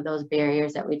address some of those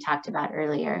barriers that we talked about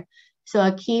earlier. So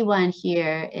a key one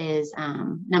here is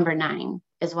number 9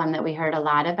 is one that we heard a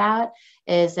lot about,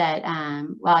 is that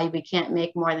while we can't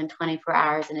make more than 24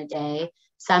 hours in a day,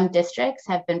 some districts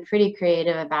have been pretty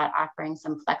creative about offering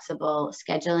some flexible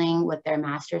scheduling with their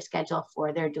master schedule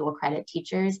for their dual credit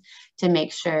teachers to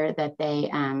make sure that they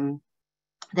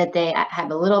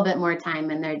have a little bit more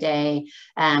time in their day,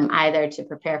 either to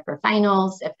prepare for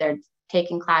finals if they're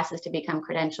taking classes to become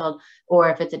credentialed, or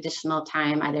if it's additional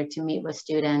time either to meet with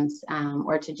students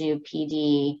or to do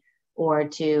PD or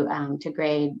to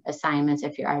grade assignments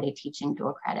if you're already teaching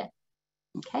dual credit.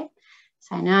 Okay,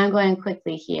 so I know I'm going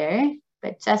quickly here,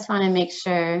 but just want to make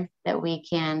sure that we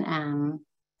can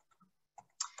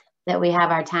that we have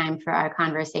our time for our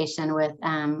conversation with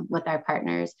our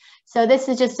partners. So this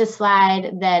is just a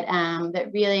slide that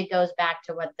that really goes back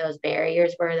to what those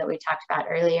barriers were that we talked about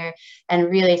earlier, and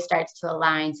really starts to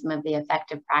align some of the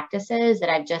effective practices that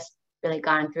I've just really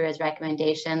gone through as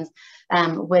recommendations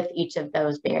with each of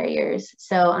those barriers.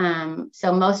 So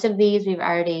so most of these we've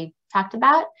already talked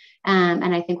about,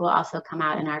 and I think will also come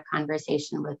out in our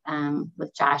conversation with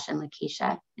Josh and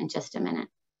Lakeisha in just a minute.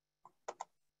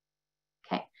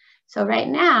 So right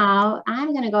now,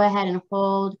 I'm going to go ahead and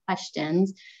hold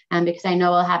questions because I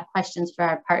know we'll have questions for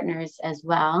our partners as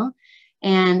well.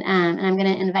 And I'm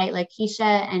going to invite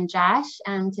Lakeisha and Josh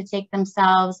to take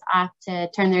themselves off,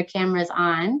 to turn their cameras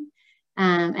on,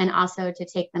 and also to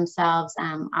take themselves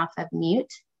off of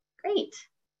mute. Great.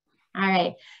 All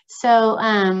right. So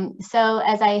so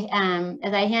as I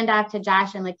hand off to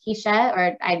Josh and Lakeisha,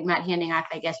 or I'm not handing off,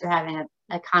 I guess we're having a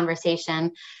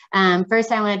conversation.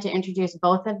 First, I wanted to introduce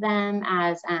both of them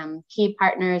as key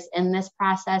partners in this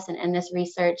process and in this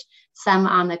research. Some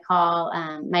on the call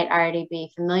might already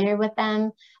be familiar with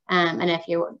them. And if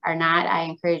you are not, I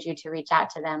encourage you to reach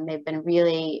out to them. They've been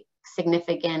really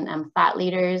significant thought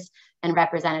leaders and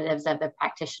representatives of the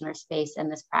practitioner space in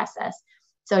this process.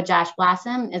 So Josh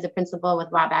Blossom is a principal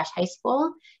with Wabash High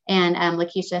School, and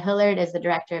Lakeisha Hillard is the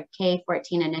director of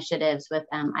K-14 initiatives with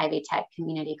Ivy Tech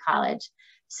Community College.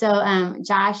 So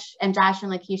Josh and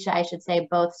Lakeisha, I should say,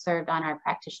 both served on our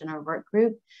practitioner work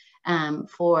group that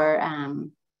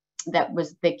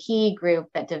was the key group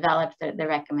that developed the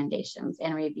recommendations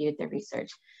and reviewed the research.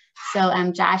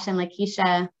 So Josh and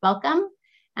Lakeisha, welcome.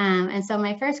 And so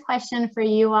my first question for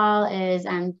you all is,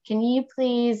 can you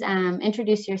please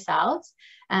introduce yourselves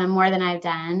more than I've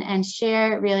done, and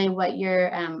share really what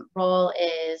your role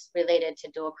is related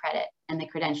to dual credit and the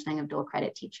credentialing of dual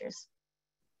credit teachers?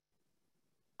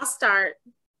 I'll start.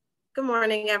 Good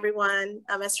morning, everyone.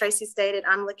 As Tracy stated,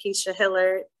 I'm Lakeisha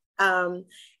Hillard. And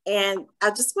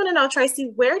I just want to know,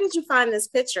 Tracy, where did you find this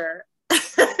picture?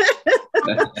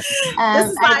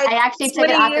 I actually took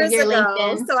it off of your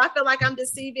LinkedIn. So I feel like I'm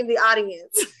deceiving the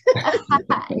audience.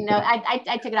 No,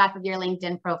 I took it off of your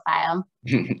LinkedIn profile.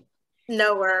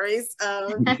 No worries.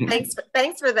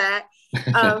 Thanks for that.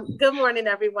 Good morning,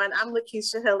 everyone. I'm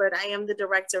Lakeisha Hillard. I am the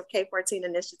Director of K-14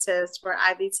 Initiatives for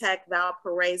Ivy Tech,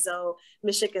 Valparaiso,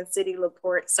 Michigan City,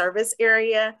 LaPorte service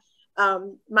area.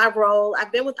 My role,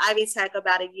 I've been with Ivy Tech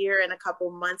about a year and a couple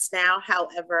months now.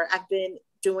 However, I've been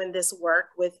doing this work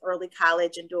with early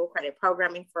college and dual credit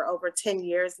programming for over 10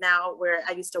 years now, where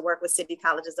I used to work with City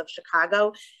Colleges of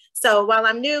Chicago. So while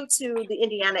I'm new to the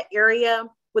Indiana area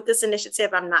with this initiative,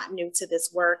 I'm not new to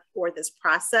this work or this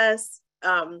process.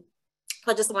 I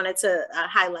just wanted to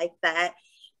highlight that.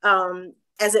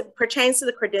 As it pertains to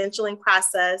the credentialing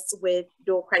process with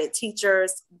dual credit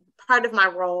teachers, part of my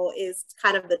role is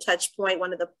kind of the touch point,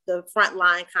 one of the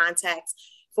frontline contacts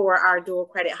for our dual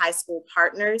credit high school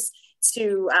partners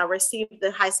to receive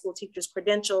the high school teachers'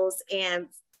 credentials and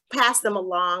pass them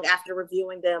along after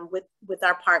reviewing them with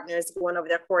our partners, going over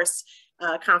their course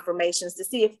confirmations to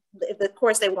see if the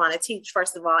course they want to teach,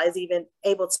 first of all, is even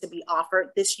able to be offered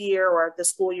this year or the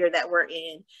school year that we're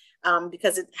in.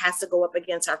 Because it has to go up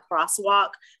against our crosswalk.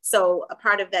 So a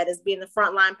part of that is being the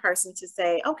frontline person to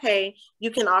say, okay, you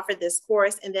can offer this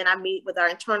course. And then I meet with our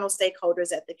internal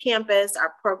stakeholders at the campus,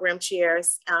 our program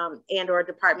chairs and or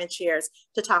department chairs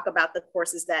to talk about the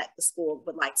courses that the school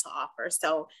would like to offer.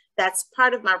 So that's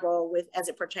part of my role as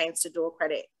it pertains to dual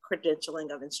credit credentialing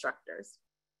of instructors.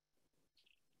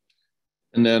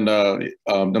 And then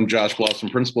I'm Josh Blossom,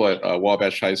 principal at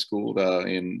Wabash High School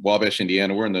in Wabash,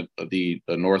 Indiana. We're in the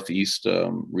Northeast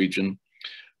region.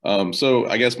 So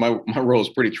I guess my role is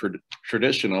pretty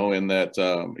traditional in that,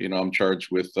 I'm charged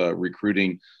with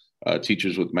recruiting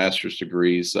teachers with master's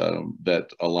degrees that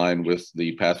align with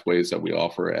the pathways that we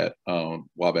offer at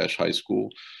Wabash High School.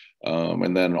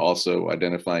 And then also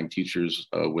identifying teachers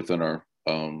within our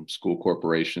school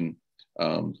corporation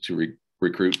to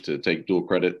recruit to take dual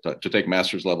credit, to take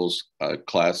master's levels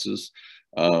classes,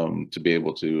 to be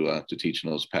able to teach in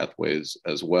those pathways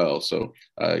as well. So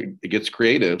it gets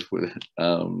creative with,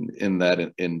 in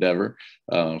that endeavor,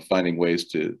 finding ways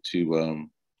to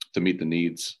meet the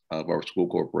needs of our school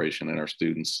corporation and our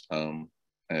students,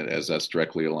 as that's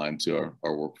directly aligned to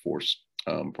our workforce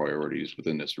priorities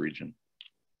within this region.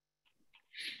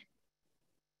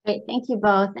 Great, thank you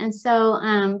both. And so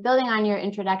building on your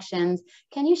introductions,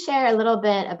 can you share a little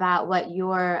bit about what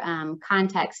your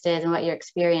context is and what your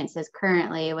experience is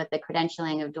currently with the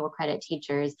credentialing of dual credit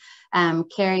teachers?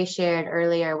 Carrie shared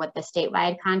earlier what the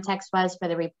statewide context was for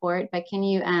the report, but can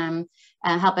you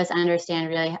help us understand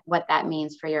really what that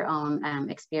means for your own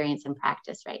experience and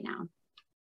practice right now?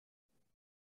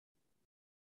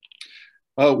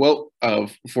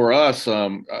 For us,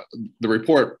 the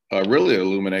report really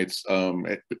illuminates,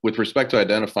 with respect to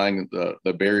identifying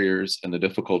the barriers and the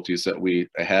difficulties that we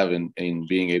have in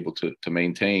being able to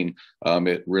maintain,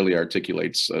 it really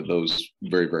articulates those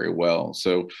very, very well.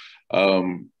 So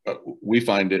we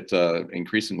find it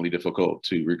increasingly difficult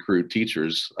to recruit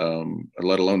teachers,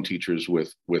 let alone teachers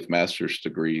with master's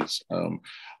degrees.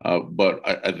 But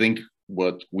I think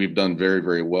what we've done very,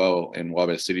 very well in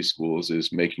Wabash City Schools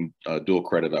is making dual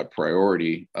credit a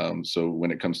priority. So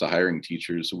when it comes to hiring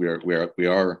teachers, we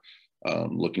are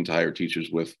looking to hire teachers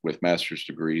with master's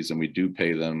degrees, and we do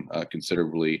pay them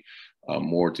considerably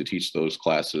more to teach those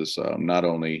classes, not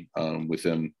only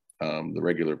within the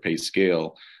regular pay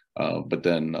scale, but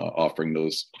then offering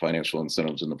those financial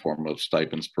incentives in the form of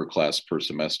stipends per class per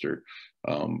semester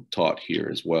taught here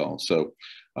as well. So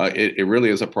it really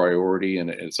is a priority, and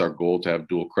it's our goal to have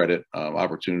dual credit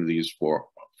opportunities for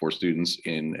students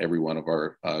in every one of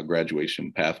our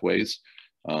graduation pathways.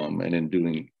 And in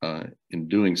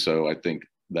doing so, I think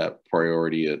that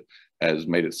priority has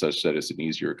made it such that it's an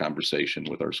easier conversation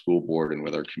with our school board and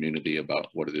with our community about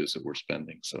what it is that we're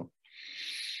spending. So.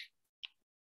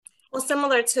 Well,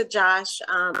 similar to Josh,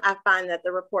 I find that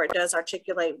the report does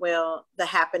articulate well the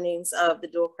happenings of the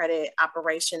dual credit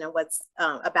operation and what's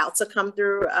about to come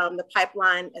through the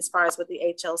pipeline as far as with the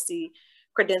HLC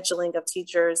credentialing of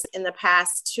teachers. In the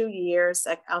past 2 years,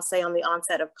 I'll say on the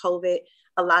onset of COVID,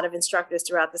 a lot of instructors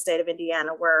throughout the state of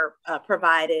Indiana were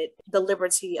provided the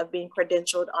liberty of being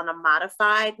credentialed on a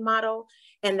modified model.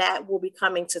 And that will be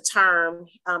coming to term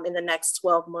in the next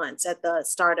 12 months at the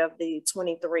start of the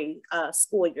 23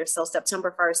 school year. So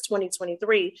September 1st,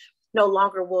 2023, no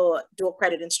longer will dual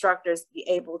credit instructors be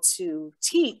able to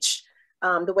teach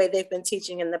the way they've been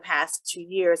teaching in the past 2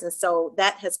 years. And so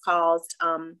that has caused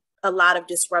a lot of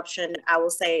disruption, I will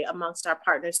say, amongst our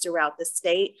partners throughout the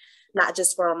state, not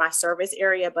just for my service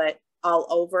area, but all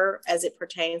over as it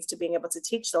pertains to being able to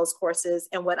teach those courses.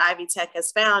 And what Ivy Tech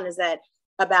has found is that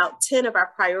about 10 of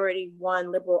our priority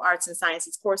 1 liberal arts and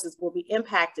sciences courses will be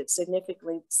impacted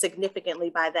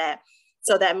significantly by that.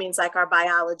 So that means like our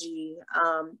biology,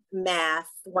 math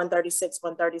 136,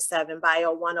 137,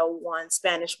 bio 101,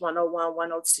 Spanish 101,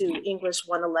 102, English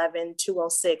 111,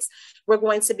 206. We're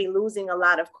going to be losing a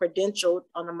lot of credentialed,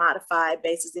 on a modified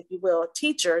basis, if you will,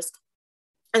 teachers.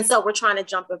 And so we're trying to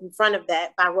jump in front of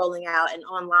that by rolling out an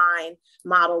online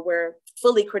model where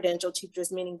fully credentialed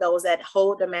teachers, meaning those that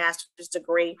hold a master's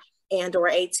degree and or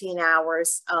 18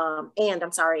 hours in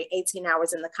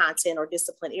the content or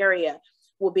discipline area,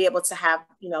 we'll be able to have,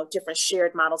 different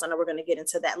shared models. I know we're going to get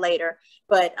into that later,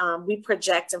 but we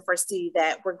project and foresee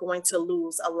that we're going to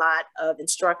lose a lot of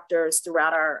instructors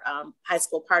throughout our high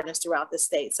school partners throughout the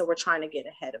state. So we're trying to get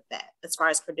ahead of that as far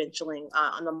as credentialing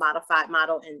on the modified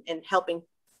model and helping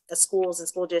the schools and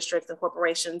school districts and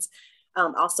corporations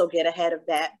also get ahead of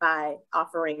that by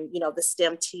offering, the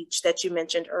STEM Teach that you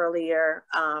mentioned earlier,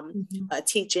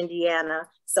 Teach Indiana,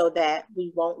 so that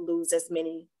we won't lose as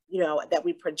many that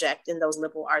we project in those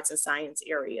liberal arts and science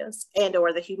areas and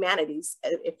or the humanities,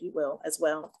 if you will, as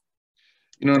well.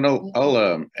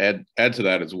 I'll add to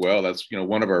that as well. That's,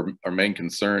 one of our main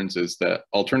concerns is that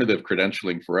alternative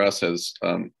credentialing for us has,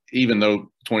 even though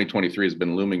 2023 has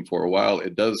been looming for a while,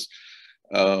 it does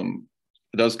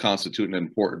constitute an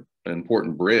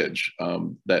important bridge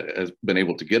that has been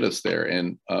able to get us there.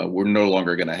 And we're no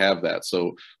longer going to have that.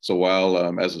 So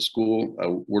while as a school,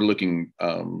 we're looking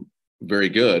very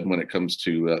good when it comes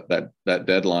to that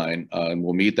deadline, and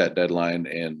we'll meet that deadline,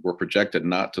 and we're projected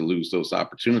not to lose those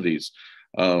opportunities.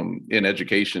 In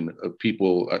education,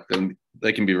 people,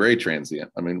 they can be very transient.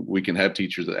 I mean, we can have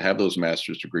teachers that have those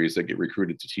master's degrees that get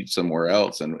recruited to teach somewhere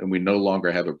else, and we no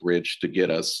longer have a bridge to get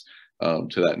us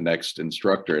to that next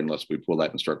instructor unless we pull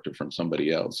that instructor from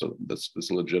somebody else. So that's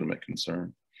a legitimate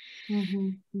concern. Mm-hmm,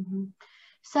 mm-hmm.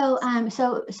 So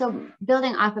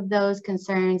building off of those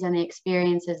concerns and the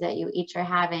experiences that you each are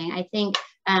having, I think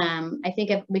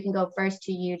if we can go first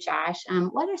to you, Josh,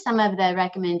 what are some of the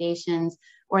recommendations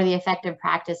or the effective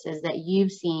practices that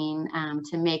you've seen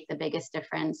to make the biggest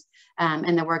difference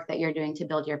in the work that you're doing to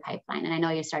build your pipeline? And I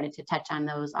know you started to touch on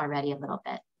those already a little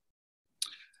bit.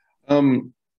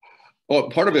 Well,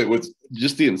 part of it was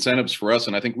just the incentives for us,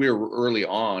 and I think we were early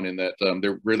on in that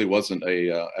there really wasn't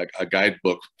a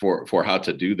guidebook for how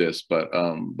to do this, but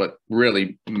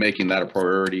really making that a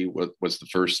priority was the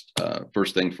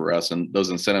first thing for us, and those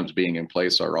incentives being in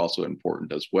place are also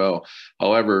important as well.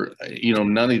 However,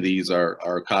 none of these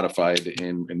are codified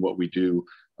in what we do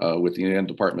with the Indiana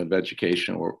Department of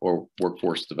Education or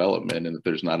Workforce Development, and that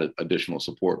there's not additional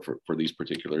support for these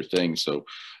particular things. So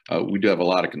we do have a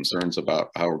lot of concerns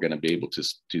about how we're going to be able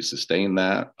to sustain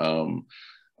that.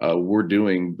 We're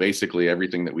doing basically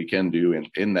everything that we can do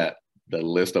in the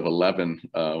list of 11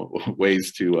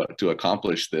 ways to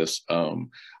accomplish this.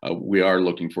 We are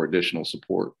looking for additional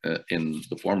support in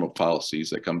the form of policies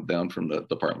that come down from the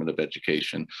Department of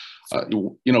Education.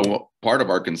 Part of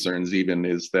our concerns even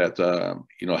is that,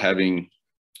 having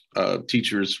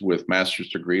teachers with master's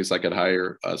degrees, I could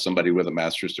hire somebody with a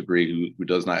master's degree who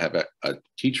does not have a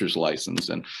teacher's license.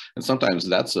 And sometimes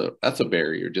that's a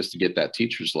barrier just to get that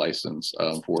teacher's license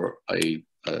for a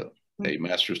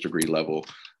master's degree level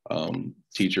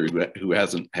teacher who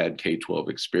hasn't had K-12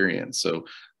 experience. So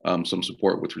some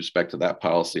support with respect to that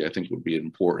policy, I think, would be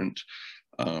important.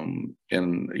 And,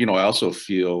 I also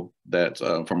feel that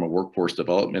from a workforce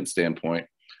development standpoint,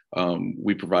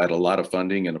 we provide a lot of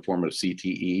funding in the form of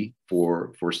CTE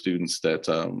for students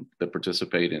that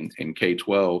participate in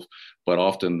K-12, but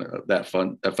often that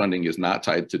funding is not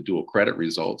tied to dual credit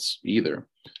results either.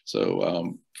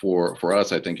 So for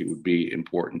us, I think it would be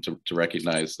important to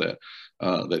recognize that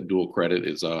that dual credit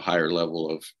is a higher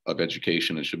level of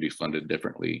education and should be funded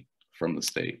differently from the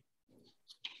state.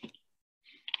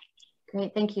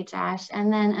 Great, thank you, Josh.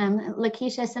 And then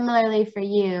Lakeisha, similarly for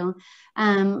you,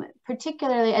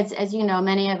 particularly as you know,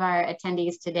 many of our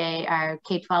attendees today are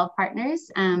K-12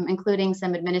 partners, including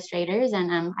some administrators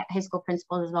and high school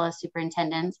principals as well as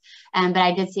superintendents. But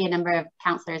I did see a number of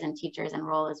counselors and teachers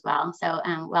enroll as well. So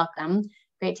welcome,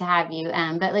 great to have you.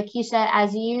 But Lakeisha,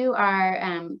 as you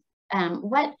are,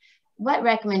 what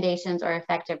recommendations or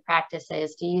effective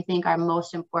practices do you think are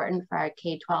most important for our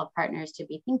K-12 partners to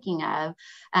be thinking of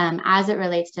as it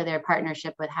relates to their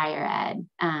partnership with higher ed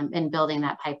in building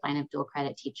that pipeline of dual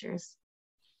credit teachers?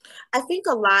 I think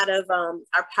a lot of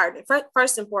our partners,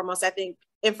 first and foremost, I think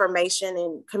information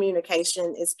and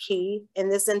communication is key in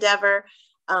this endeavor.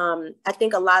 I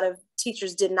think a lot of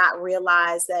teachers did not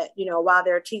realize that, while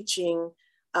they're teaching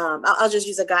I'll just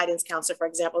use a guidance counselor, for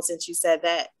example, since you said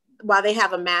that while they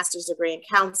have a master's degree in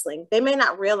counseling, they may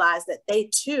not realize that they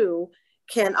too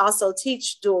can also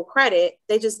teach dual credit.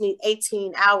 They just need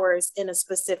 18 hours in a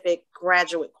specific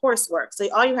graduate coursework. So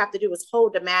all you have to do is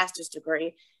hold a master's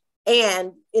degree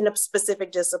and in a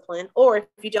specific discipline, or if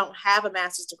you don't have a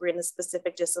master's degree in a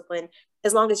specific discipline,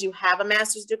 as long as you have a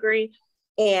master's degree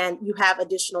and you have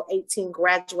additional 18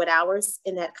 graduate hours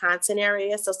in that content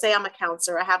area. So say I'm a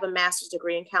counselor, I have a master's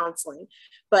degree in counseling,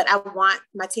 but I want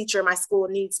my teacher, my school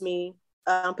needs me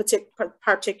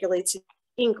particularly to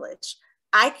English.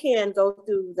 I can go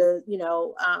through the,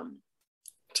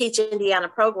 Teach Indiana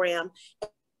program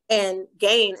and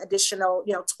gain additional,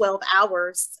 12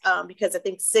 hours because I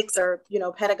think 6 are,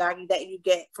 pedagogy that you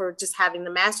get for just having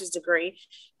the master's degree,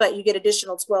 but you get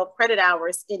additional 12 credit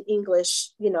hours in English,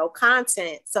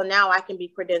 content. So now I can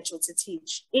be credentialed to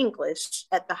teach English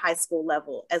at the high school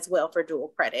level as well for dual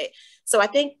credit. So I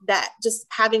think that just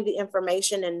having the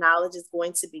information and knowledge is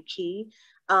going to be key.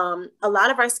 A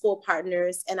lot of our school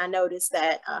partners, and I noticed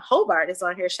that Hobart is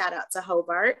on here, shout out to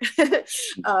Hobart.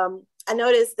 I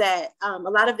noticed that a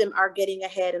lot of them are getting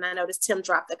ahead, and I noticed Tim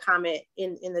dropped a comment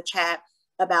in the chat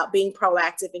about being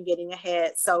proactive and getting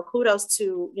ahead. So kudos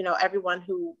to everyone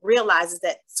who realizes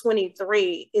that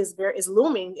 23 is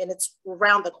looming and it's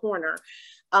around the corner.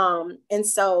 And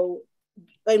so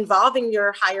involving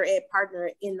your higher ed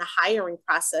partner in the hiring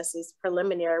process is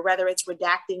preliminary, whether it's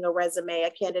redacting a resume,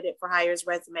 a candidate for hire's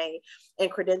resume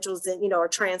and credentials and, or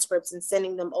transcripts and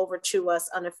sending them over to us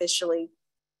unofficially.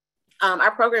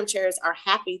 Our program chairs are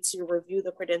happy to review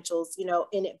the credentials,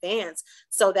 in advance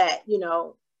so that,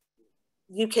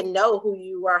 you can know who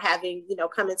you are having,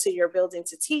 come into your building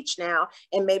to teach now,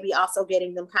 and maybe also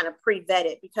getting them kind of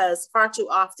pre-vetted, because far too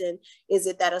often is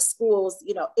it that a school's,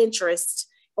 interest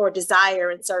or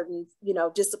desire in certain,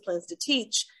 disciplines to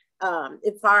teach,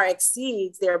 it far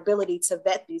exceeds their ability to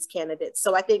vet these candidates.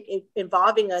 So I think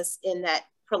involving us in that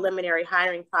preliminary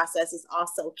hiring process is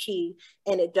also key.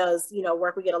 And it does,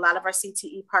 work. We get a lot of our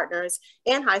CTE partners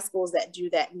and high schools that do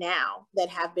that now, that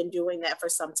have been doing that for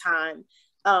some time.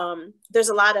 There's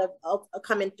a lot of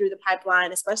coming through the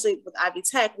pipeline, especially with Ivy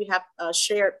Tech. We have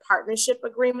shared partnership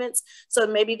agreements. So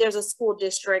maybe there's a school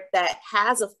district that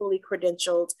has a fully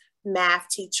credentialed math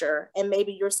teacher, and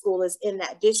maybe your school is in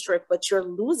that district, but you're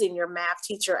losing your math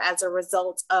teacher as a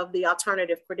result of the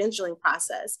alternative credentialing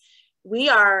process. We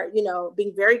are,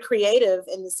 being very creative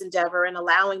in this endeavor and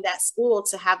allowing that school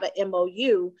to have an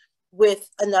MOU with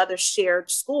another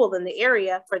shared school in the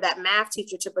area for that math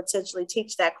teacher to potentially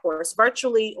teach that course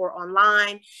virtually or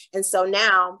online. And so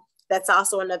now that's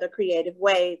also another creative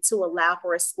way to allow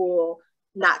for a school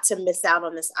not to miss out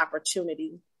on this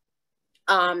opportunity.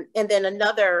 And then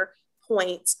another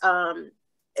point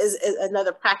is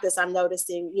another practice I'm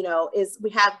noticing, is we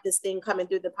have this thing coming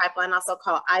through the pipeline also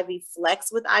called Ivy Flex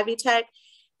with Ivy Tech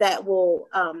that will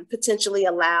potentially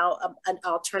allow an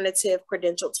alternative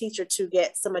credentialed teacher to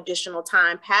get some additional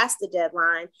time past the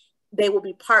deadline. They will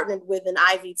be partnered with an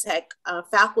Ivy Tech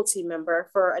faculty member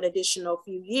for an additional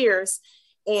few years.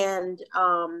 And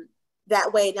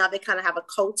that way now they kind of have a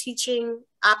co-teaching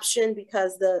option,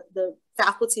 because the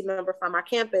faculty member from our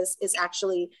campus is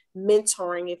actually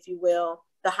mentoring, if you will,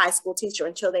 the high school teacher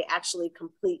until they actually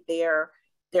complete their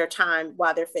time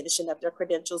while they're finishing up their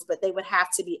credentials, but they would have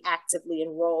to be actively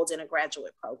enrolled in a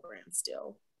graduate program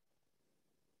still.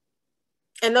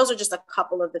 And those are just a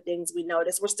couple of the things we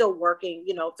noticed. We're still working,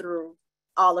 through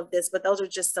all of this, but those are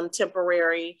just some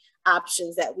temporary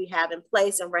options that we have in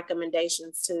place and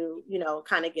recommendations to,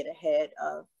 kind of get ahead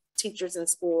of teachers and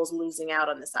schools losing out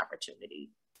on this opportunity.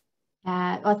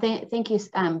 Well, thank you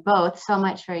both so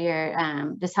much for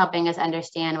your just helping us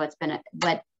understand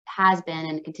what has been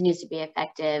and continues to be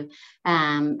effective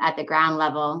at the ground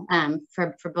level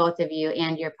for both of you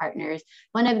and your partners.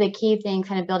 One of the key things,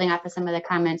 kind of building off of some of the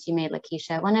comments you made,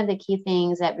 Lakeisha, one of the key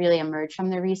things that really emerged from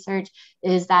the research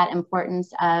is that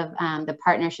importance of the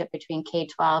partnership between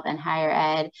K-12 and higher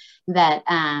ed, that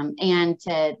and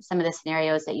to some of the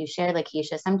scenarios that you shared,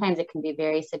 Lakeisha, sometimes it can be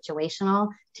very situational,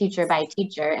 teacher by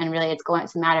teacher, and really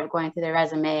it's a matter of going through the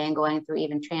resume and going through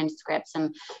even transcripts.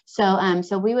 And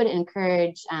so we would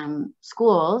encourage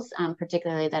schools,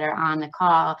 particularly that are on the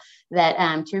call,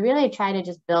 that to really try to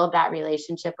just build that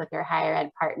relationship with your higher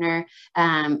ed partner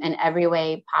in every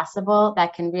way possible.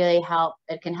 That can really help.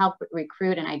 It can help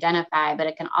recruit and identify, but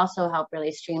it can also help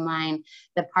really streamline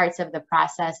the parts of the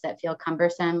process that feel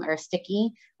cumbersome or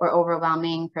sticky or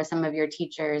overwhelming for some of your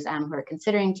teachers who are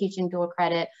considering teaching dual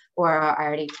credit or are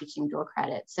already teaching dual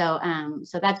credit. So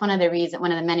that's one of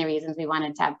the many reasons we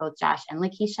wanted to have both Josh and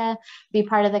Lakeisha be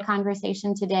part of the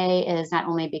conversation today, is not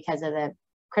only because of the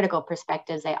critical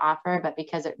perspectives they offer, but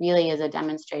because it really is a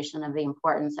demonstration of the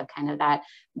importance of kind of that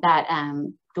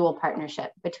dual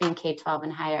partnership between K-12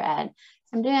 and higher ed.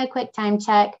 So I'm doing a quick time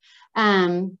check.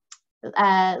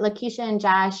 Lakeisha and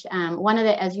Josh,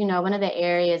 as you know, one of the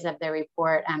areas of the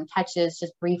report touches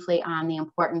just briefly on the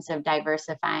importance of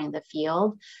diversifying the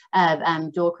field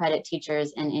of dual credit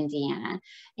teachers in Indiana.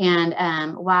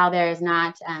 And while there is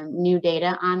not new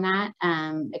data on that,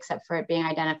 except for it being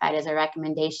identified as a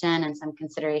recommendation and some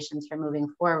considerations for moving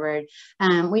forward,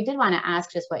 we did want to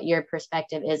ask just what your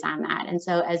perspective is on that. And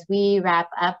so as we wrap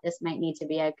up, this might need to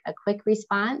be a quick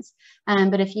response,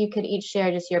 but if you could each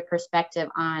share just your perspective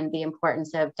on the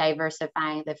importance of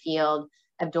diversifying the field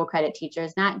of dual credit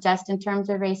teachers, not just in terms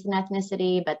of race and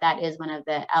ethnicity, but that is one of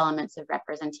the elements of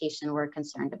representation we're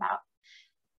concerned about.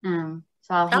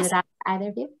 So I'll hand it off to either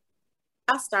of you.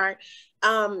 I'll start.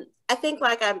 I think,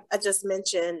 like I just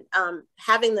mentioned,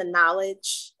 having the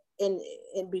knowledge in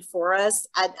before us.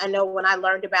 I know when I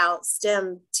learned about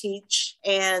STEM Teach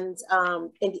and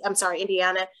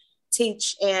Indiana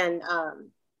Teach and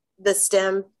the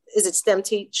STEM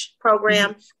Teach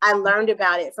program. I learned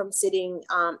about it from sitting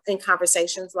in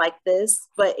conversations like this,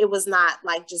 but it was not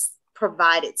like just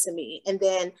provided to me. And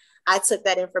then I took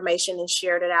that information and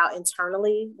shared it out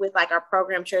internally with like our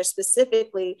program chair,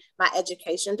 specifically my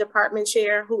education department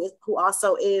chair, who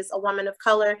also is a woman of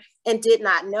color and did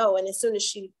not know. And as soon as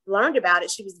she learned about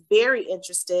it, she was very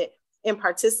interested in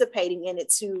participating in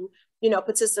it to,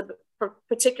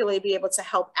 particularly be able to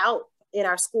help out in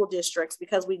our school districts,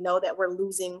 because we know that we're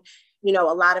losing, a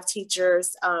lot of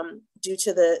teachers due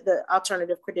to the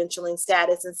alternative credentialing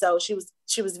status. And so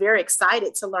she was very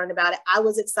excited to learn about it. I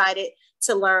was excited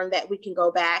to learn that we can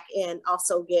go back and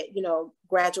also get,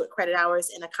 graduate credit hours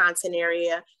in a content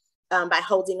area by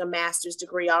holding a master's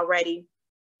degree already,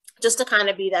 just to kind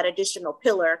of be that additional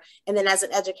pillar. And then as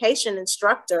an education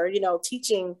instructor,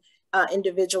 teaching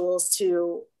individuals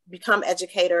to become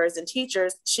educators and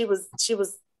teachers, she was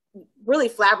really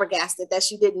flabbergasted that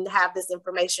she didn't have this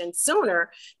information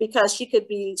sooner, because she could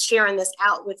be sharing this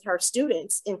out with her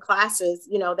students in classes,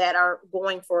 that are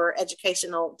going for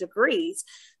educational degrees.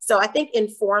 So I think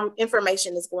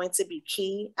information is going to be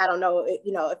key. I don't know,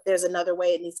 if there's another way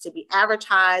it needs to be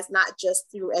advertised, not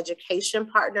just through education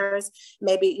partners,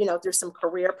 maybe, through some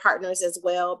career partners as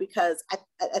well, because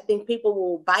I think people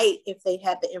will bite if they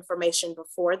have the information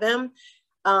before them.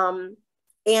 And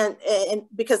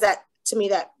because that, to me,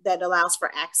 that allows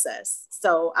for access.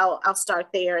 So I'll start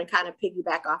there and kind of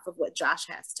piggyback off of what Josh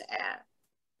has to add.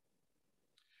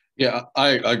 Yeah,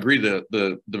 I agree that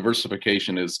the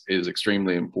diversification is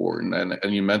extremely important,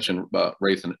 and you mentioned about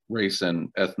race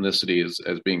and ethnicity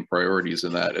as being priorities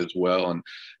in that as well. And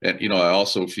I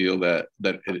also feel that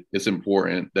it's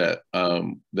important that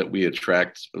that we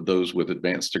attract those with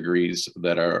advanced degrees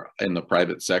that are in the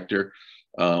private sector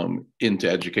into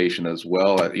education as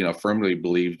well. I firmly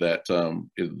believe that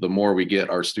the more we get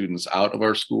our students out of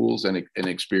our schools and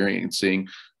experiencing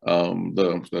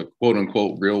the quote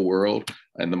unquote real world,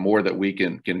 and the more that we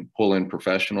can pull in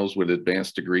professionals with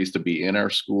advanced degrees to be in our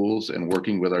schools and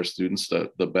working with our students,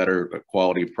 the better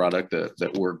quality product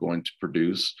that we're going to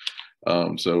produce.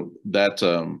 So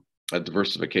that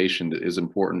diversification is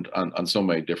important on so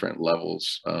many different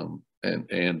levels.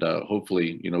 And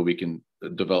hopefully, we can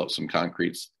develop some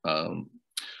concrete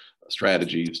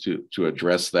strategies to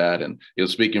address that. And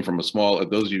speaking from a small,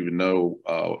 those of you who know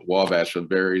Wabash, a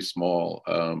very small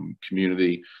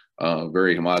community,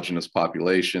 very homogeneous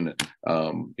population.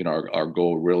 Our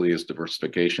goal really is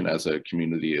diversification as a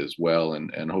community as well.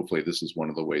 And hopefully this is one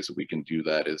of the ways that we can do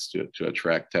that, is to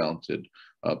attract talented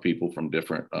people from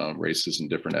different races and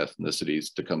different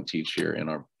ethnicities to come teach here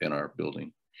in our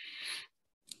building.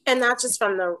 And not just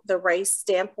from the race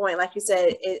standpoint, like you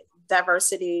said,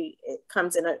 diversity, it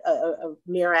comes in a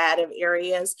myriad of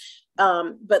areas.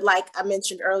 But like I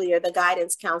mentioned earlier, the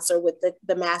guidance counselor with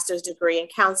the master's degree in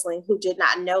counseling, who did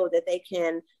not know that they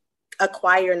can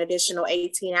acquire an additional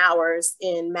 18 hours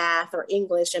in math or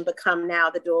English and become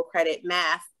now the dual credit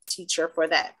math teacher for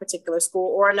that particular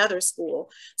school or another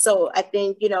school. So I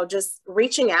think, just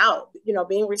reaching out,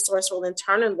 being resourceful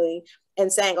internally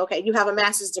and saying, okay, you have a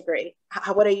master's degree.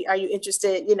 What are you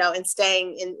interested, in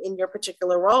staying in your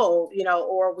particular role,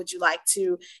 or would you like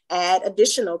to add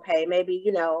additional pay? Maybe,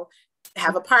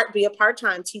 be a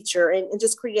part-time teacher and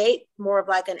just create more of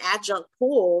like an adjunct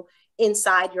pool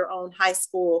inside your own high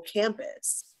school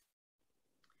campus.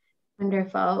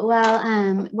 Wonderful.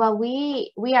 Well,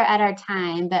 we are at our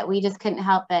time, but we just couldn't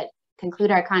help but conclude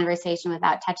our conversation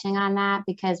without touching on that,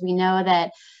 because we know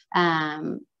that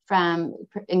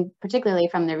particularly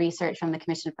from the research from the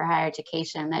Commission for Higher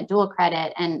Education, that dual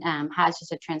credit and has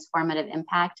just a transformative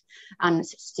impact on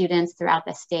students throughout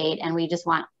the state. And we just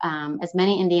want as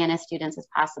many Indiana students as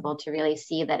possible to really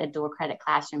see that a dual credit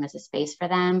classroom is a space for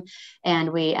them.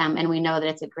 And we know that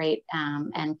it's a great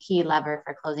and key lever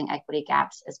for closing equity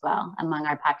gaps as well among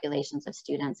our populations of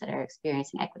students that are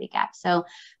experiencing equity gaps. So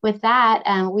with that,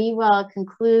 we will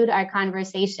conclude our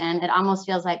conversation. It almost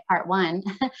feels like part one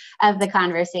of the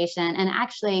conversation. And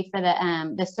actually for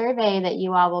the survey that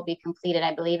you all will be completed,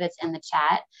 I believe it's in the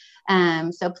chat.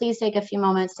 So please take a few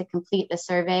moments to complete the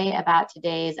survey about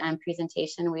today's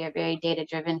presentation. We are very data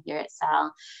driven here at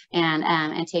SEL,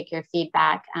 and take your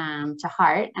feedback to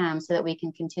heart so that we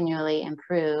can continually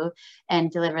improve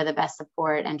and deliver the best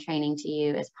support and training to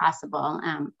you as possible.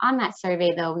 On that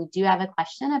survey though, we do have a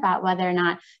question about whether or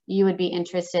not you would be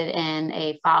interested in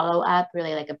a follow-up,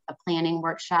 really like a planning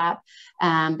workshop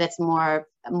that's more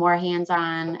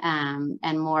hands-on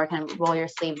and more kind of roll your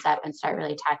sleeves up and start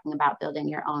really talking about building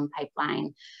your own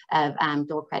pipeline of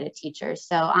dual credit teachers.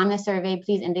 So on the survey,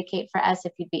 please indicate for us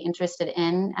if you'd be interested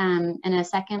in a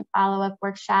second follow-up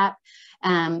workshop.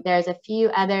 There's a few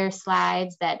other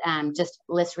slides that just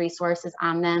list resources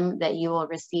on them that you will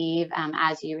receive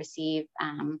as you receive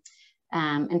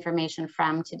information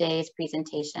from today's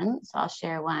presentation. So I'll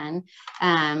share one.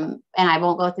 And I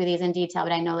won't go through these in detail,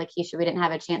 but I know, Lakeisha, we didn't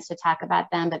have a chance to talk about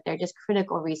them, but they're just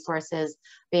critical resources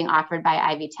being offered by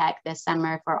Ivy Tech this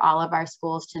summer for all of our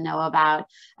schools to know about,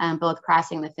 both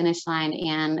crossing the finish line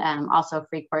and also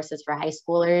free courses for high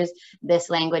schoolers. This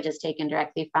language is taken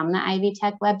directly from the Ivy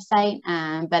Tech website,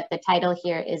 but the title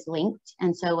here is linked.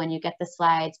 And so when you get the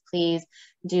slides, please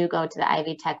do go to the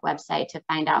Ivy Tech website to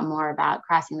find out more about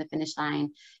crossing the finish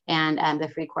line and the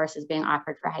free courses being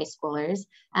offered for high schoolers.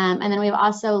 And then we've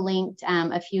also linked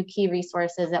a few key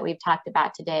resources that we've talked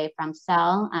about today from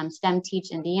SEL, STEM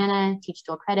Teach Indiana, Teach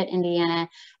Dual Credit Indiana,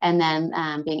 and then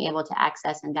being able to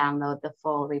access and download the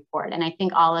full report. And I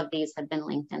think all of these have been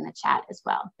linked in the chat as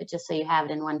well, but just so you have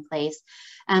it in one place.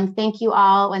 Thank you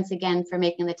all once again for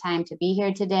making the time to be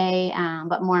here today,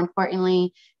 but more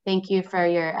importantly, thank you for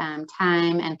your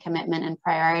time and commitment and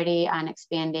priority on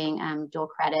expanding dual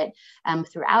credit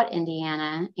throughout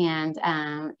Indiana. And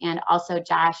also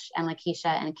Josh and Lakeisha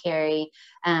and Carrie,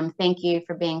 thank you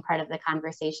for being part of the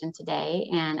conversation today.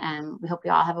 And we hope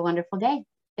you all have a wonderful day.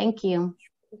 Thank you.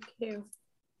 Thank you.